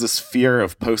 there's this fear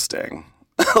of posting.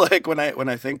 Like when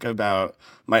I think about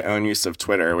my own use of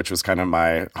Twitter, which was kind of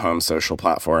my home social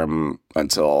platform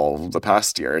until the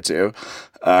past year or two,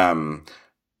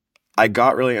 I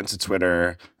got really into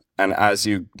Twitter. And as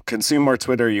you consume more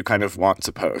Twitter, you kind of want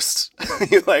to post.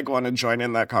 You like want to join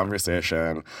in that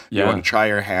conversation. You want to try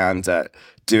your hand at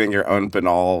doing your own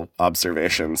banal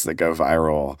observations that go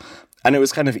viral. And it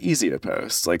was kind of easy to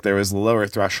post. Like there was lower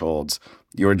thresholds.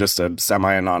 You were just a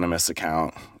semi-anonymous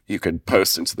account. You could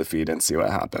post into the feed and see what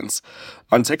happens.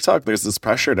 On TikTok, there's this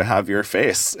pressure to have your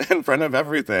face in front of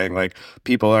everything. Like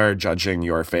people are judging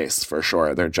your face for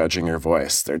sure. They're judging your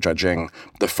voice. They're judging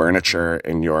the furniture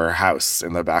in your house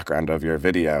in the background of your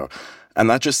video. And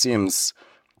that just seems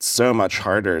so much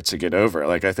harder to get over.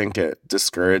 Like I think it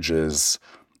discourages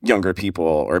younger people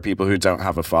or people who don't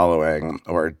have a following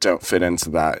or don't fit into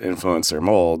that influencer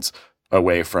mold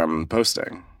away from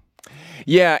posting.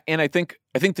 Yeah, and I think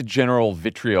the general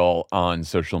vitriol on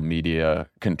social media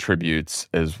contributes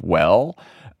as well.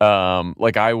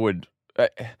 Like I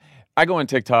go on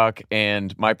TikTok,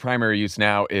 and my primary use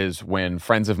now is when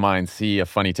friends of mine see a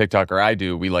funny TikTok, or I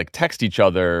do, we like text each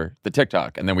other the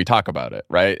TikTok, and then we talk about it,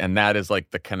 right? And that is like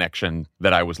the connection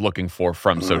that I was looking for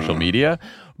from social media.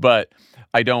 But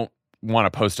I don't want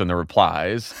to post on the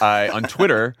replies. On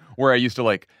Twitter, where I used to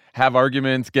like have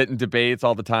arguments, get in debates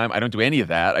all the time. I don't do any of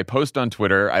that. I post on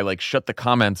Twitter. I like shut the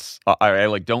comments. I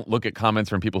like don't look at comments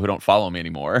from people who don't follow me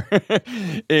anymore.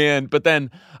 But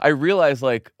then I realized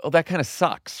like, oh, that kind of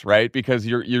sucks, right? Because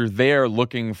you're there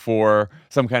looking for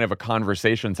some kind of a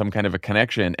conversation, some kind of a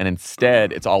connection, and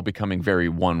instead it's all becoming very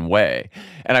one way.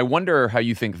 And I wonder how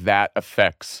you think that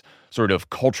affects sort of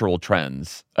cultural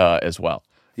trends as well.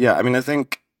 Yeah, I mean, I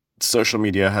think social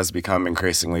media has become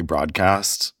increasingly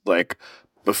broadcast. Like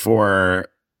before,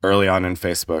 early on in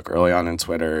Facebook, early on in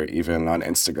Twitter, even on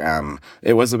Instagram,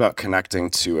 it was about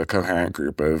connecting to a coherent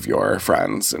group of your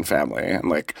friends and family and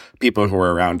like people who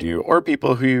were around you or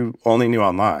people who you only knew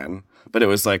online. But it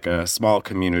was like a small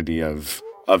community of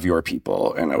your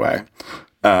people in a way.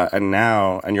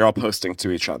 And you're all posting to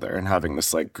each other and having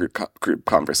this like group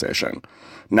conversation.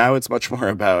 Now it's much more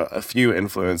about a few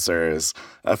influencers,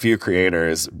 a few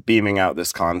creators beaming out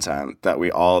this content that we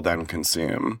all then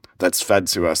consume that's fed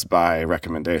to us by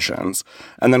recommendations.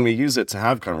 And then we use it to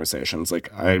have conversations.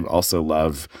 Like I also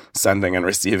love sending and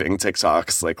receiving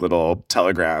TikToks, like little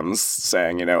telegrams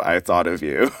saying, you know, I thought of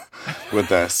you with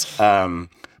this.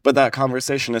 But that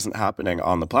conversation isn't happening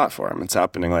on the platform. It's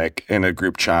happening like in a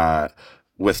group chat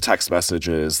with text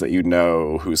messages that you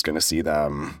know who's going to see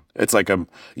them. It's like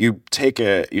you take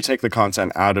the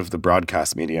content out of the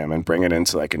broadcast medium and bring it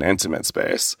into like an intimate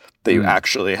space that you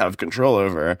actually have control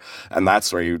over, and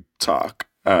that's where you talk.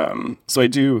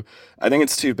 So I think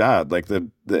it's too bad. Like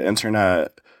the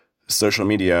internet, social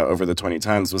media over the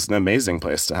 2010s was an amazing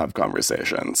place to have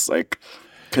conversations, like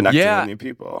connecting with new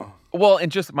people. Well,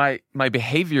 and just my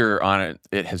behavior on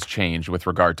it has changed with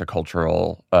regard to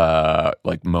cultural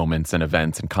like moments and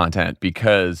events and content,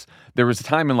 because there was a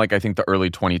time in like I think the early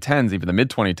 2010s, even the mid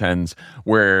 2010s,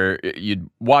 where you'd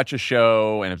watch a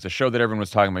show and it was a show that everyone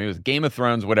was talking about. It was Game of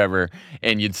Thrones, whatever,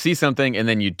 and you'd see something and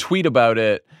then you'd tweet about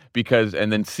it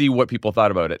and then see what people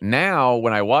thought about it. Now,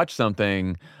 when I watch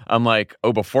something, I'm like,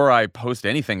 oh, before I post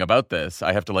anything about this,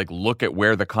 I have to like look at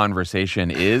where the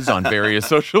conversation is on various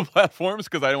social platforms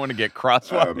because I don't want to get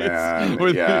crosswise. Oh, man.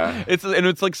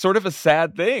 It's like sort of a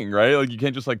sad thing, right? Like you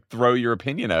can't just like throw your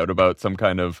opinion out about some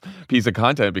kind of piece of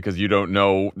content because you don't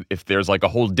know if there's like a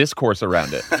whole discourse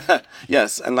around it.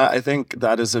 Yes, and I think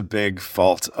that is a big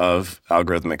fault of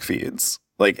algorithmic feeds.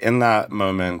 Like in that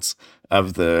moment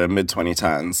of the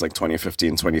mid-2010s, like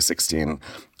 2015, 2016,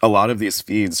 a lot of these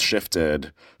feeds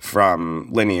shifted from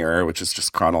linear, which is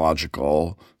just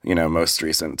chronological, you know, most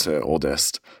recent to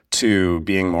oldest, to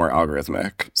being more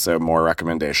algorithmic. So more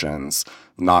recommendations,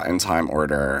 not in time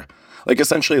order, like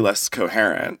essentially less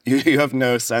coherent. You have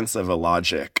no sense of a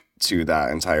logic to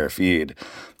that entire feed.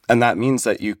 And that means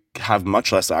that you have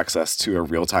much less access to a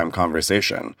real-time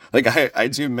conversation. Like, I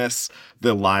do miss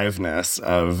the liveness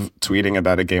of tweeting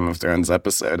about a Game of Thrones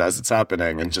episode as it's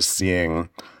happening and just seeing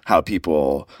how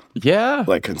people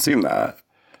like consume that.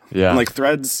 Yeah. And like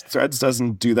Threads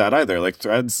doesn't do that either. Like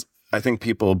Threads I think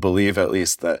people believe at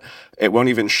least that it won't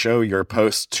even show your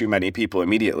post to many people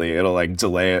immediately. It'll like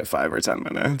delay it 5 or 10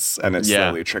 minutes and it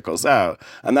slowly trickles out.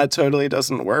 And that totally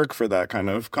doesn't work for that kind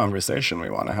of conversation we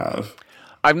want to have.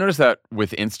 I've noticed that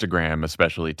with Instagram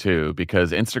especially too,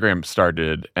 because Instagram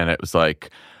started and it was like,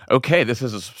 okay, this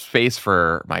is a space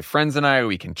for my friends and I.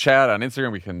 We can chat on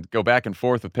Instagram. We can go back and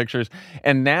forth with pictures.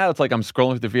 And now it's like I'm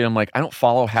scrolling through the feed. I'm like, I don't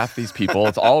follow half these people.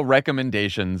 It's all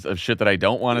recommendations of shit that I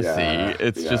don't want to see.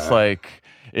 It's just like,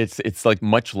 it's like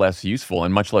much less useful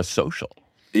and much less social.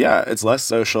 Yeah, it's less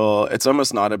social. It's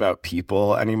almost not about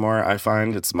people anymore, I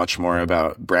find. It's much more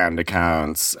about brand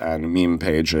accounts and meme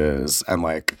pages and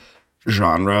like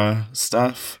genre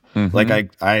stuff. Mm-hmm.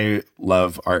 Like I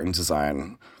love art and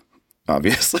design,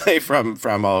 obviously,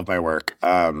 from all of my work.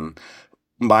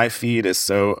 My feed is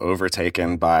so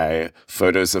overtaken by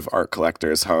photos of art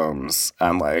collectors' homes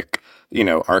and like, you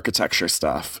know, architecture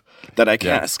stuff that I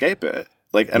can't escape it.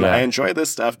 Like, and I enjoy this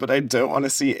stuff, but I don't want to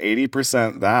see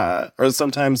 80% that. Or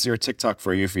sometimes your TikTok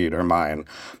For You feed or mine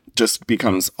just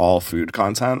becomes all food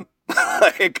content.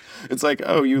 Like, it's like,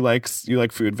 oh, you like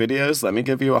food videos? Let me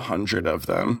give you 100 of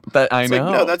them. But I know.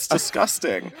 Like, no, that's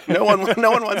disgusting. No one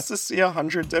wants to see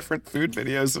 100 different food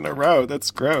videos in a row. That's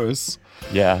gross.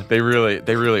 Yeah, they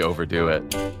really overdo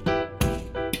it.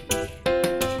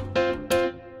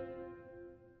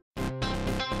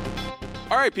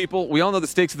 All right, people, we all know the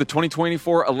stakes of the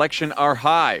 2024 election are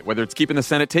high, whether it's keeping the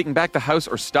Senate, taking back the House,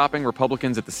 or stopping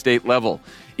Republicans at the state level.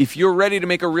 If you're ready to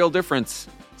make a real difference,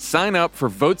 sign up for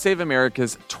Vote Save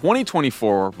America's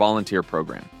 2024 volunteer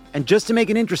program. And just to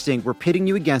make it interesting, we're pitting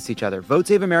you against each other. Vote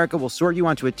Save America will sort you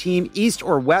onto a team, East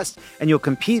or West, and you'll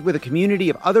compete with a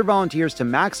community of other volunteers to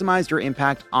maximize your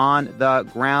impact on the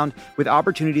ground with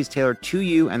opportunities tailored to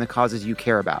you and the causes you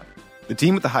care about. The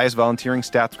team with the highest volunteering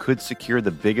stats could secure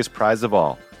the biggest prize of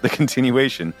all, the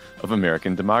continuation of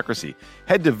American democracy.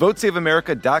 Head to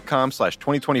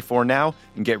votesaveamerica.com/2024 now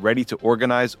and get ready to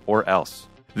organize or else.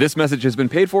 This message has been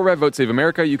paid for by Vote Save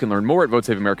America. You can learn more at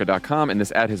votesaveamerica.com, and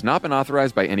this ad has not been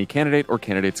authorized by any candidate or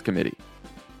candidates committee.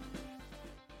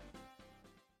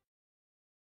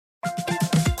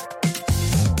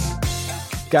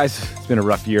 Guys, it's been a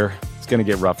rough year. It's going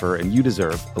to get rougher, and you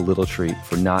deserve a little treat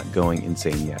for not going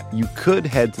insane yet. You could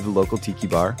head to the local tiki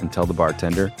bar and tell the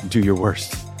bartender, do your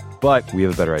worst. But we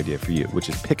have a better idea for you, which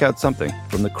is pick out something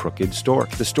from the Crooked store.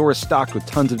 The store is stocked with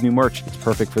tons of new merch. It's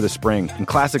perfect for the spring. And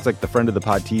classics like the Friend of the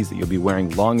Pod tees that you'll be wearing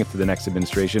long into the next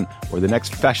administration or the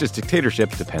next fascist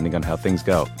dictatorship, depending on how things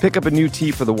go. Pick up a new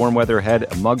tee for the warm weather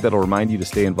ahead, a mug that'll remind you to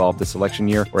stay involved this election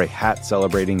year, or a hat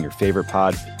celebrating your favorite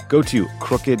pod. Go to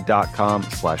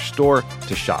crooked.com/store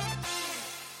to shop.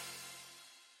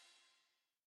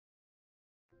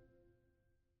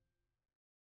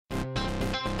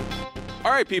 All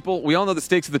right, people, we all know the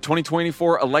stakes of the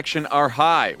 2024 election are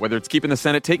high, whether it's keeping the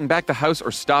Senate, taking back the House,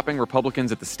 or stopping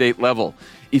Republicans at the state level.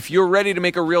 If you're ready to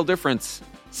make a real difference,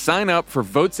 sign up for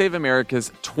Vote Save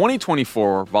America's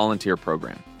 2024 volunteer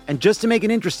program. And just to make it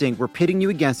interesting, we're pitting you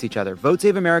against each other. Vote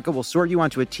Save America will sort you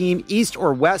onto a team, East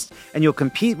or West, and you'll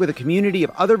compete with a community of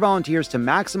other volunteers to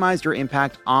maximize your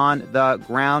impact on the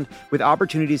ground with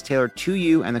opportunities tailored to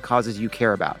you and the causes you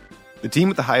care about. The team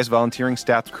with the highest volunteering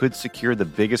stats could secure the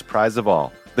biggest prize of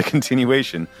all, the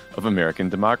continuation of American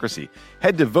democracy.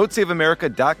 Head to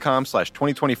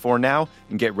votesaveamerica.com/2024 now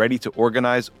and get ready to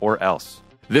organize or else.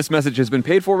 This message has been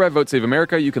paid for by Vote Save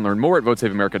America. You can learn more at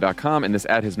votesaveamerica.com, and this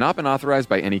ad has not been authorized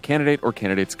by any candidate or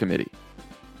candidates committee.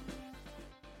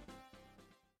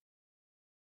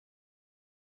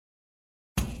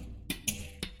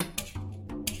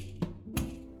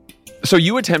 So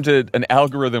you attempted an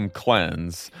algorithm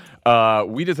cleanse.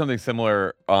 We did something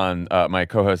similar on my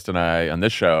co-host and I on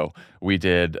this show. We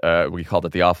called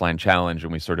it the Offline Challenge,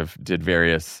 and we sort of did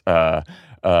various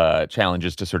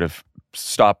challenges to sort of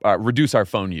reduce our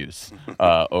phone use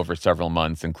over several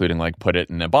months, including like put it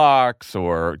in a box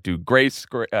or do gray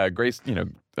screen and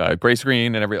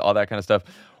all that kind of stuff.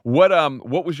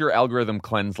 What was your algorithm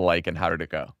cleanse like, and how did it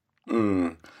go?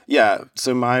 Yeah,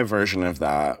 so my version of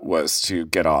that was to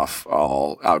get off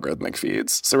all algorithmic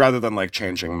feeds. So rather than like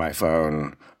changing my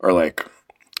phone, or like,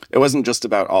 it wasn't just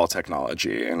about all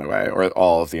technology in a way or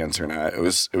all of the internet. It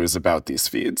was about these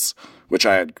feeds, which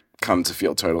I had come to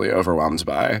feel totally overwhelmed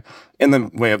by in the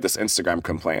way of this Instagram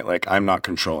complaint. Like, I'm not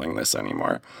controlling this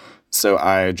anymore. So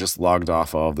I just logged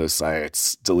off all of those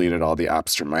sites, deleted all the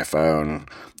apps from my phone,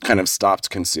 kind of stopped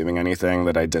consuming anything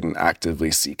that I didn't actively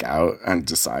seek out and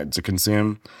decide to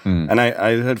consume. And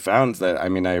I had found that, I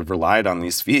relied on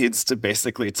these feeds to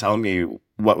basically tell me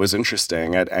what was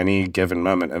interesting at any given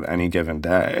moment of any given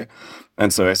day.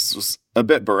 And so I was a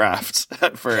bit bereft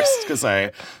at first because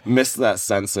I missed that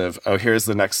sense of, oh, here's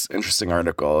the next interesting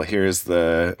article. Here's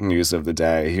the news of the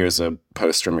day. Here's a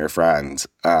post from your friend.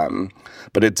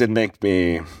 But it did make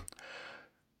me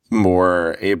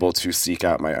more able to seek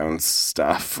out my own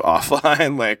stuff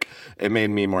offline. Like, it made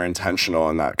me more intentional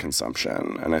in that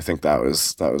consumption. And I think that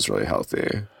was really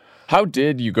healthy. How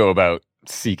did you go about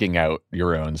seeking out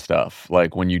your own stuff?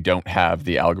 Like, when you don't have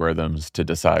the algorithms to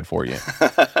decide for you?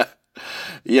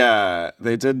 Yeah,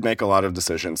 they did make a lot of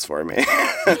decisions for me.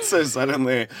 So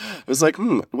suddenly it was like,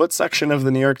 what section of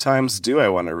the New York Times do I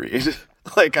want to read?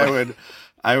 Like,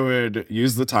 I would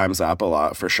use the Times app a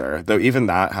lot for sure, though even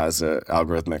that has an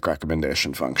algorithmic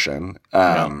recommendation function.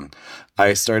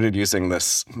 I started using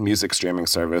this music streaming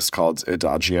service called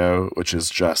Adagio, which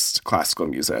is just classical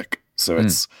music. So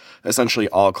it's essentially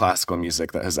all classical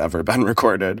music that has ever been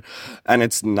recorded. And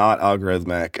it's not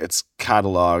algorithmic. It's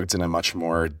cataloged in a much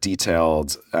more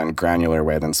detailed and granular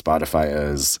way than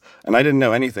Spotify is. And I didn't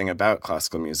know anything about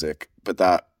classical music, but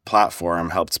that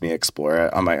platform helped me explore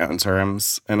it on my own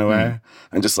terms in a way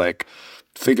and just like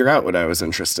figure out what I was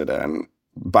interested in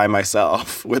by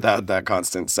myself without that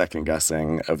constant second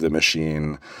guessing of the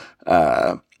machine.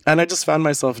 And I just found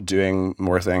myself doing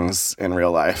more things in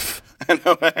real life in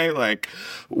a way. Like,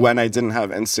 when I didn't have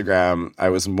Instagram, I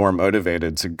was more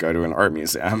motivated to go to an art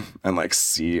museum and like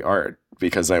see art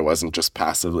because I wasn't just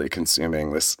passively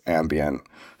consuming this ambient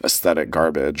aesthetic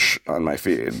garbage on my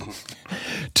feed.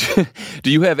 Do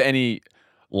you have any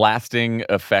lasting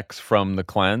effects from the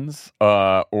cleanse,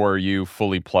 or are you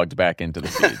fully plugged back into the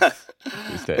feeds?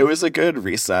 It was a good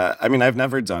reset. I mean, I've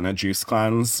never done a juice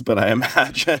cleanse, but I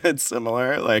imagine it's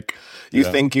similar. Like, you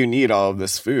think you need all of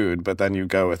this food, but then you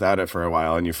go without it for a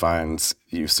while and you find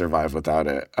you survive without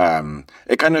it.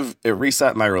 It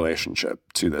reset my relationship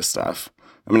to this stuff.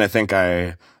 I mean, I think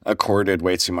I accorded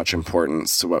way too much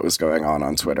importance to what was going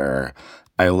on Twitter.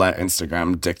 I let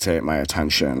Instagram dictate my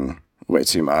attention way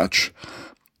too much.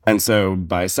 And so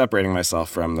by separating myself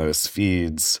from those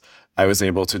feeds, I was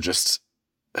able to just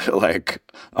like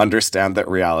understand that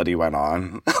reality went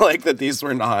on. Like, that these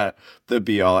were not the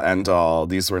be all end all.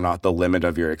 These were not the limit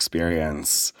of your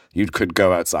experience. You could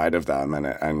go outside of them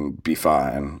and be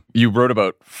fine. You wrote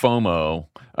about FOMO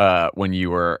when you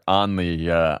were on the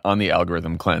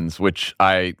algorithm cleanse, which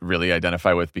I really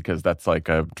identify with because that's like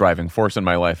a driving force in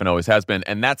my life and always has been.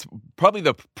 And that's probably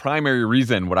the primary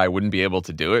reason why I wouldn't be able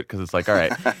to do it, because it's like, all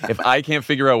right, if I can't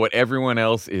figure out what everyone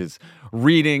else is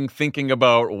reading, thinking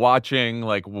about, watching,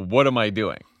 like, what am I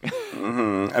doing?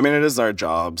 I mean, it is our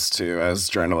jobs too, as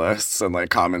journalists and like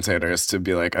commentators, to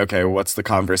be like, okay, what's the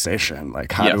conversation?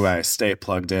 Like, how do I stay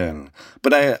plugged in?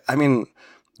 But I mean,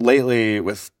 lately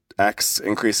with X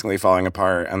increasingly falling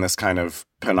apart and this kind of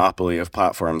panoply of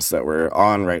platforms that we're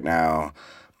on right now,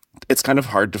 it's kind of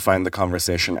hard to find the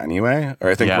conversation anyway. Or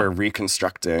I think we're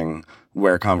reconstructing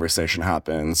where conversation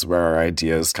happens, where our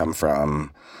ideas come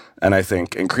from. And I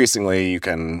think increasingly you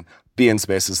can be in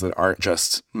spaces that aren't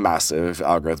just massive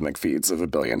algorithmic feeds of a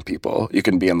billion people. You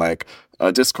can be in like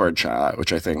a Discord chat,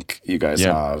 which I think you guys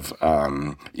have.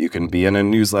 You can be in a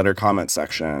newsletter comment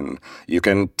section. You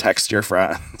can text your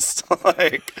friends.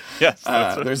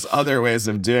 There's other ways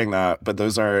of doing that, but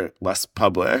those are less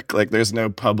public. Like, there's no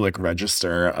public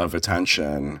register of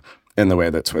attention in the way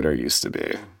that Twitter used to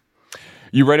be.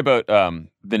 You write about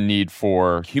the need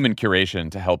for human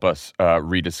curation to help us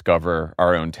rediscover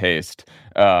our own taste.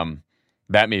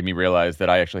 That made me realize that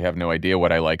I actually have no idea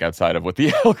what I like outside of what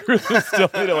the algorithms tell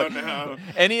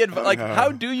me.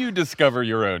 How do you discover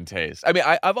your own taste? I mean,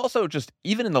 I've also just,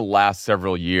 even in the last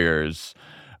several years,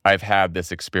 I've had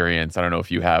this experience. I don't know if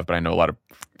you have, but I know a lot of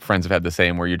friends have had the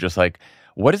same, where you're just like,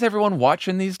 what is everyone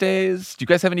watching these days? Do you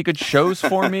guys have any good shows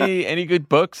for me? Any good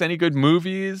books? Any good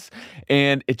movies?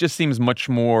 And it just seems much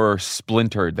more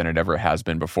splintered than it ever has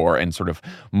been before, and sort of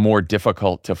more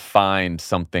difficult to find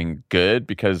something good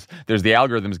because there's the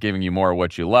algorithms giving you more of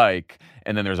what you like,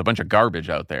 and then there's a bunch of garbage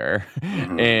out there.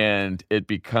 And it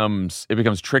becomes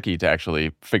tricky to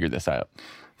actually figure this out.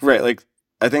 Right. Like,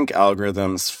 I think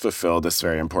algorithms fulfill this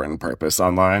very important purpose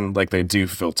online. Like, they do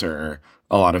filter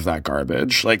a lot of that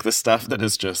garbage, like the stuff that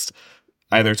is just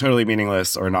either totally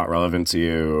meaningless or not relevant to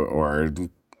you, or,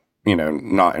 you know,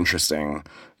 not interesting.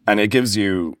 And it gives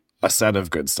you a set of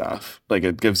good stuff. Like,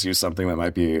 it gives you something that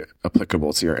might be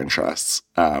applicable to your interests.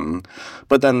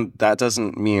 But then that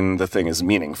doesn't mean the thing is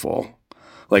meaningful.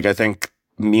 Like, I think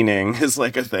meaning is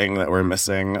like a thing that we're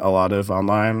missing a lot of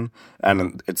online.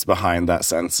 And it's behind that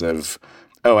sense of,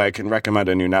 oh, I can recommend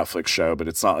a new Netflix show, but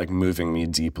it's not like moving me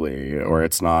deeply, or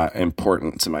it's not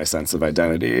important to my sense of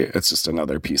identity. It's just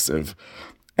another piece of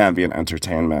ambient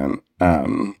entertainment.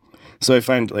 So I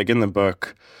find, like, in the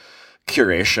book,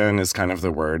 curation is kind of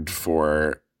the word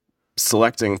for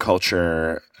selecting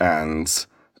culture and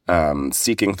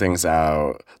seeking things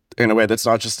out in a way that's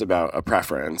not just about a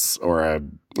preference or a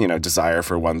desire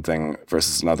for one thing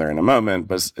versus another in a moment,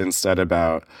 but instead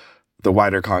about the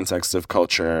wider context of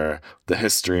culture, the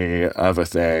history of a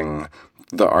thing,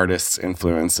 the artist's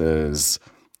influences.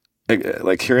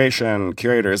 Like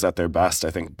curators at their best,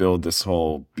 I think, build this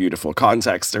whole beautiful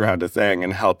context around a thing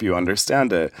and help you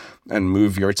understand it and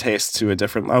move your taste to a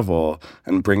different level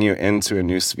and bring you into a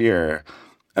new sphere.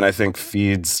 And I think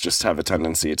feeds just have a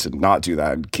tendency to not do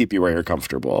that and keep you where you're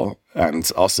comfortable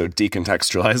and also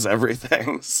decontextualize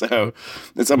everything. So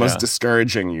it's almost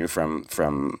discouraging you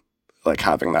from like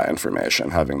having that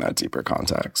information, having that deeper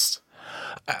context.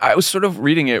 I was sort of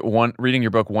reading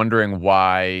your book, wondering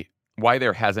why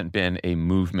there hasn't been a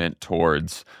movement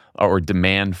towards or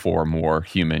demand for more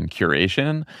human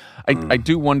curation. I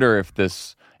do wonder if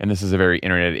this, and this is a very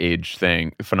internet age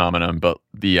phenomenon, but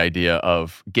the idea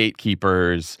of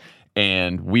gatekeepers,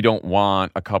 and we don't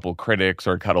want a couple critics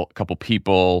or a couple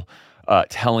people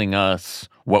telling us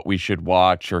what we should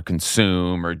watch or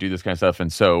consume or do this kind of stuff,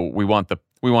 and so we want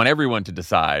everyone to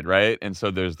decide, right? And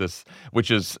so there's this, which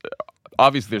is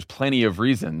obviously there's plenty of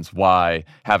reasons why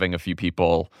having a few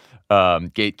people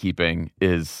gatekeeping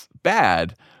is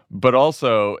bad, but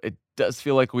also it does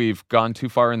feel like we've gone too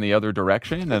far in the other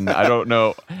direction, and I don't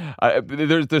know.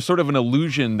 There's sort of an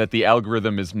illusion that the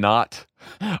algorithm is not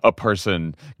a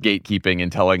person gatekeeping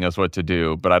and telling us what to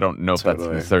do, but I don't know if that's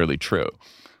necessarily true.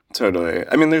 Totally.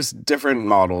 I mean, there's different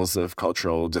models of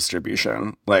cultural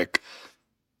distribution. Like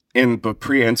in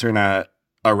pre-internet,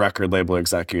 a record label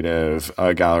executive,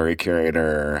 a gallery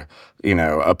curator,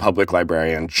 a public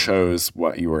librarian chose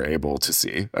what you were able to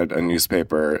see, a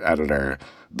newspaper editor.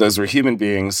 Those were human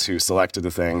beings who selected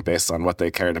a thing based on what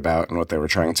they cared about and what they were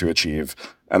trying to achieve,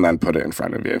 and then put it in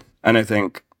front of you. And I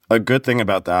think a good thing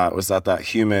about that was that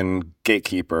human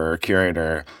gatekeeper,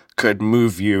 curator, could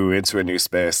move you into a new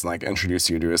space and like introduce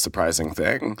you to a surprising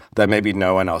thing that maybe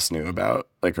no one else knew about.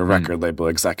 Like a record label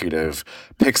executive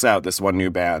picks out this one new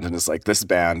band and is like, this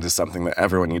band is something that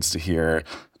everyone needs to hear.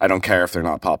 I don't care if they're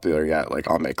not popular yet, like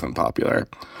I'll make them popular.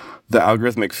 The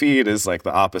algorithmic feed is like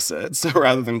the opposite. So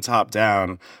rather than top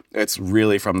down, it's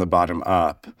really from the bottom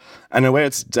up. And in a way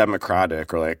it's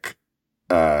democratic, or like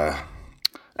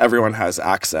everyone has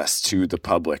access to the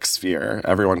public sphere.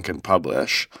 Everyone can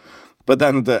publish. But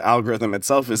then the algorithm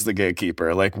itself is the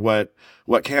gatekeeper. Like what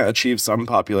can't achieve some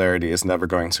popularity is never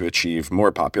going to achieve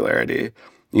more popularity.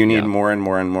 You need more and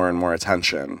more and more and more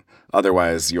attention.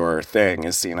 Otherwise, your thing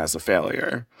is seen as a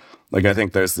failure. Like I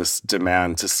think there's this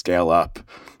demand to scale up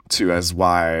to as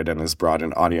wide and as broad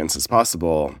an audience as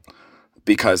possible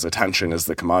because attention is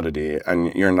the commodity,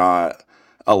 and you're not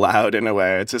allowed in a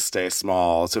way to stay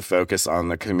small, to focus on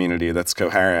the community that's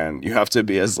coherent. You have to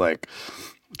be as like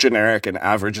generic and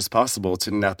average as possible to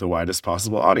net the widest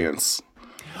possible audience.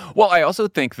 Well, I also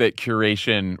think that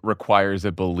curation requires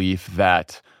a belief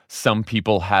that some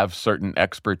people have certain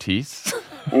expertise,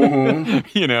 and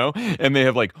they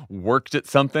have like worked at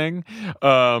something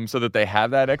so that they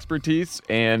have that expertise.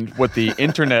 And what the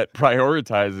internet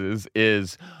prioritizes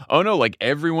is, oh no, like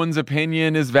everyone's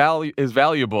opinion is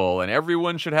valuable, and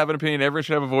everyone should have an opinion, everyone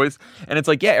should have a voice. And it's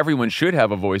like, yeah, everyone should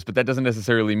have a voice, but that doesn't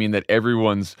necessarily mean that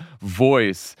everyone's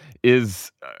voice is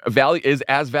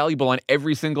as valuable on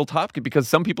every single topic, because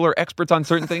some people are experts on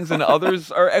certain things and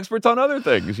others are experts on other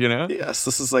things, Yes,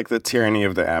 this is like the tyranny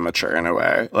of the amateur in a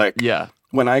way. Like, yeah.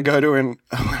 When I go to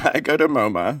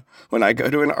MoMA, when I go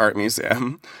to an art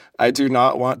museum, I do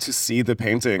not want to see the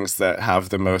paintings that have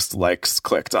the most likes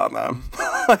clicked on them.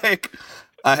 Like,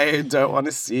 I don't want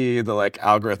to see the like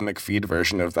algorithmic feed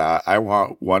version of that. I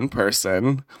want one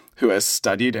person who has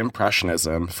studied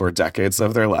Impressionism for decades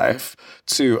of their life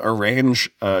to arrange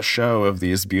a show of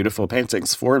these beautiful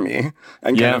paintings for me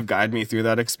and kind of guide me through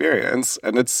that experience.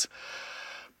 And it's,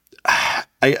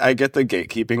 I get the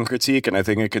gatekeeping critique, and I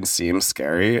think it can seem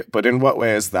scary, but in what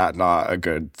way is that not a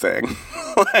good thing?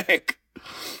 Like,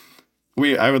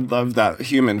 I would love that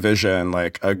human vision,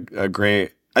 like a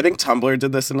great, I think Tumblr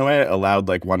did this in a way, allowed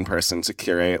like one person to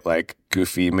curate like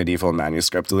goofy medieval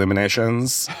manuscript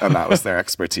illuminations, and that was their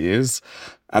expertise.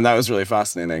 And that was really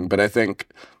fascinating. But I think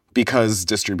because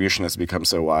distribution has become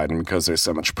so wide and because there's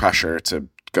so much pressure to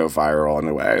go viral in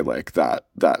a way, like that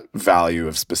value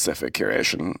of specific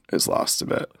curation is lost a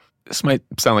bit. This might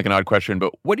sound like an odd question,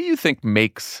 but what do you think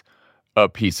makes a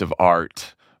piece of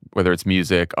art, whether it's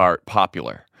music, art,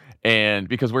 popular? And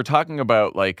because we're talking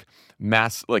about like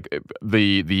mass, like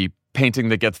the painting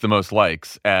that gets the most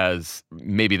likes as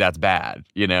maybe that's bad,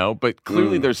 you know? But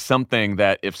clearly there's something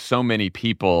that if so many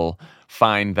people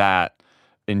find that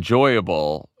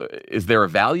enjoyable, is there a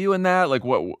value in that? Like,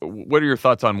 what are your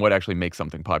thoughts on what actually makes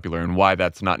something popular and why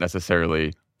that's not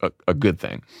necessarily a good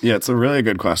thing? Yeah, it's a really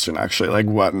good question, actually. Like,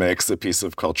 what makes a piece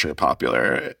of culture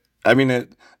popular? I mean,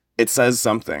 it says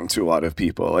something to a lot of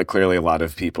people. Like, clearly a lot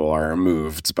of people are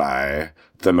moved by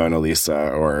the Mona Lisa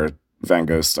or Van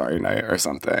Gogh's Starry Night or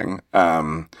something.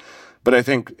 But I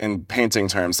think in painting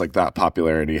terms, like, that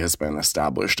popularity has been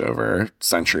established over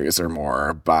centuries or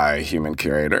more by human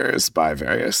curators, by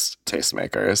various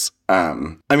tastemakers.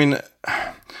 I mean,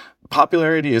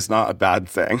 popularity is not a bad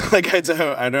thing. Like,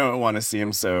 I don't want to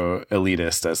seem so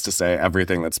elitist as to say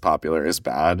everything that's popular is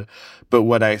bad. But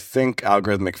what I think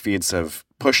algorithmic feeds have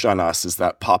pushed on us is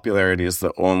that popularity is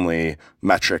the only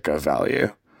metric of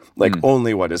value. Like,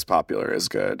 only what is popular is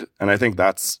good. And I think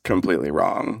that's completely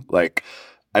wrong. Like,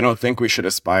 I don't think we should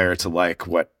aspire to like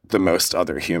what the most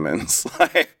other humans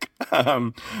like.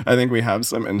 I think we have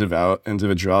some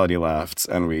individuality left,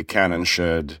 and we can and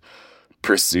should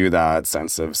pursue that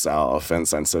sense of self and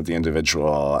sense of the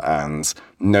individual and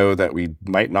know that we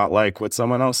might not like what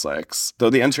someone else likes. Though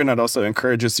the internet also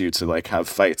encourages you to like have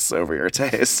fights over your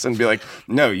taste and be like,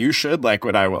 no, you should like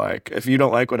what I like. If you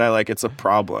don't like what I like, it's a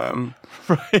problem.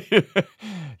 Right.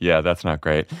 Yeah, that's not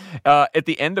great. At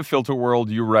the end of Filter World,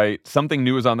 you write, something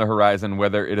new is on the horizon,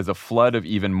 whether it is a flood of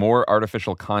even more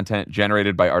artificial content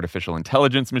generated by artificial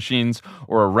intelligence machines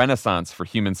or a renaissance for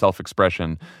human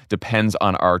self-expression depends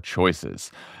on our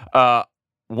choices.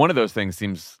 One of those things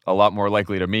seems a lot more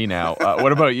likely to me now.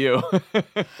 What about you?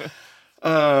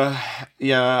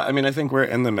 Yeah, I mean, I think we're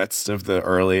in the midst of the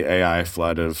early AI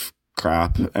flood of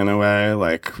crap in a way.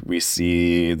 Like, we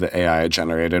see the AI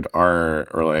generated art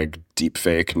or like deep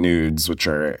fake nudes, which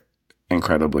are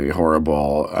incredibly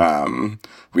horrible.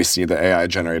 We see the AI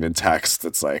generated text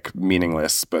that's like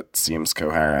meaningless but seems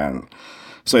coherent.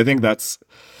 So I think that's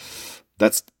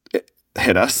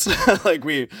hit us. Like,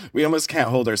 we almost can't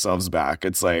hold ourselves back.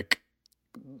 It's like,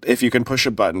 if you can push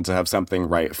a button to have something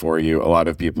right for you, a lot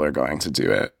of people are going to do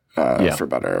it, for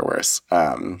better or worse.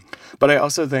 But I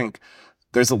also think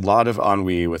there's a lot of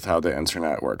ennui with how the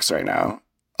internet works right now.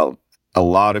 A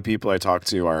lot of people I talk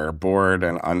to are bored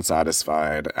and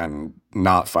unsatisfied and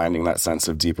not finding that sense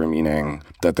of deeper meaning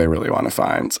that they really want to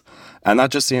find. And that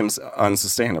just seems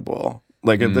unsustainable.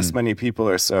 Like, if this many people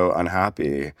are so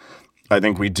unhappy, I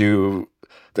think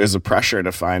there's a pressure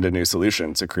to find a new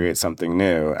solution, to create something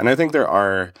new. And I think there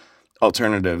are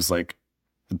alternatives, like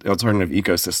alternative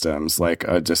ecosystems, like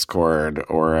a Discord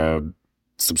or a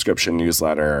subscription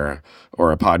newsletter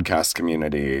or a podcast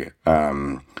community.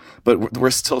 But we're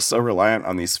still so reliant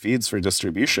on these feeds for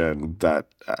distribution that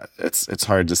it's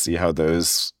hard to see how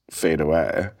those fade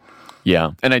away.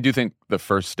 Yeah. And I do think the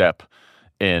first step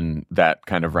in that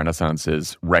kind of renaissance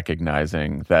is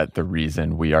recognizing that the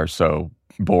reason we are so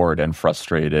bored and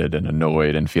frustrated and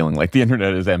annoyed and feeling like the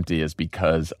internet is empty is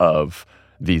because of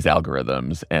these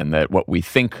algorithms, and that what we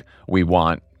think we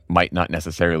want might not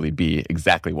necessarily be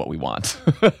exactly what we want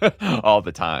all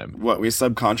the time. What we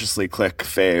subconsciously click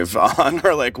fave on,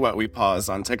 or like what we pause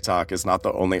on TikTok, is not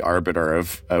the only arbiter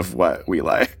of what we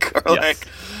like. Or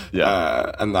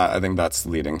and that, I think that's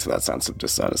leading to that sense of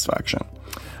dissatisfaction.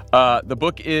 The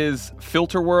book is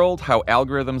Filter World: How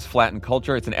Algorithms Flatten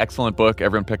Culture. It's an excellent book.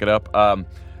 Everyone pick it up.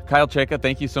 Kyle Chayka,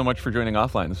 thank you so much for joining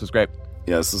Offline. This was great.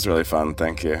 Yeah, this was really fun.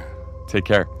 Thank you. Take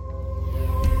care.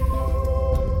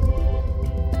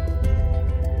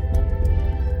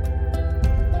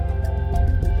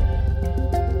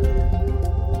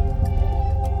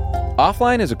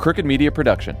 Offline is a Crooked Media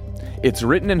production. It's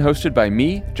written and hosted by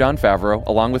me, Jon Favreau,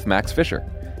 along with Max Fisher.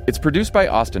 It's produced by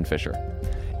Austin Fisher.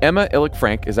 Emma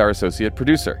Illick-Frank is our associate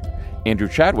producer. Andrew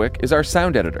Chadwick is our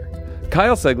sound editor.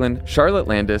 Kyle Seglin, Charlotte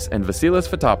Landis, and Vasilis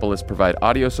Fotopoulos provide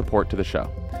audio support to the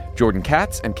show. Jordan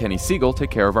Katz and Kenny Siegel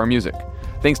take care of our music.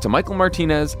 Thanks to Michael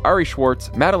Martinez, Ari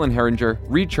Schwartz, Madeline Herringer,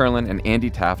 Reed Cherlin, and Andy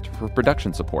Taft for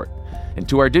production support. And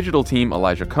to our digital team,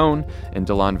 Elijah Cohn and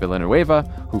Delon Villanueva,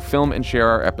 who film and share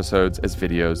our episodes as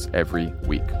videos every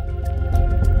week.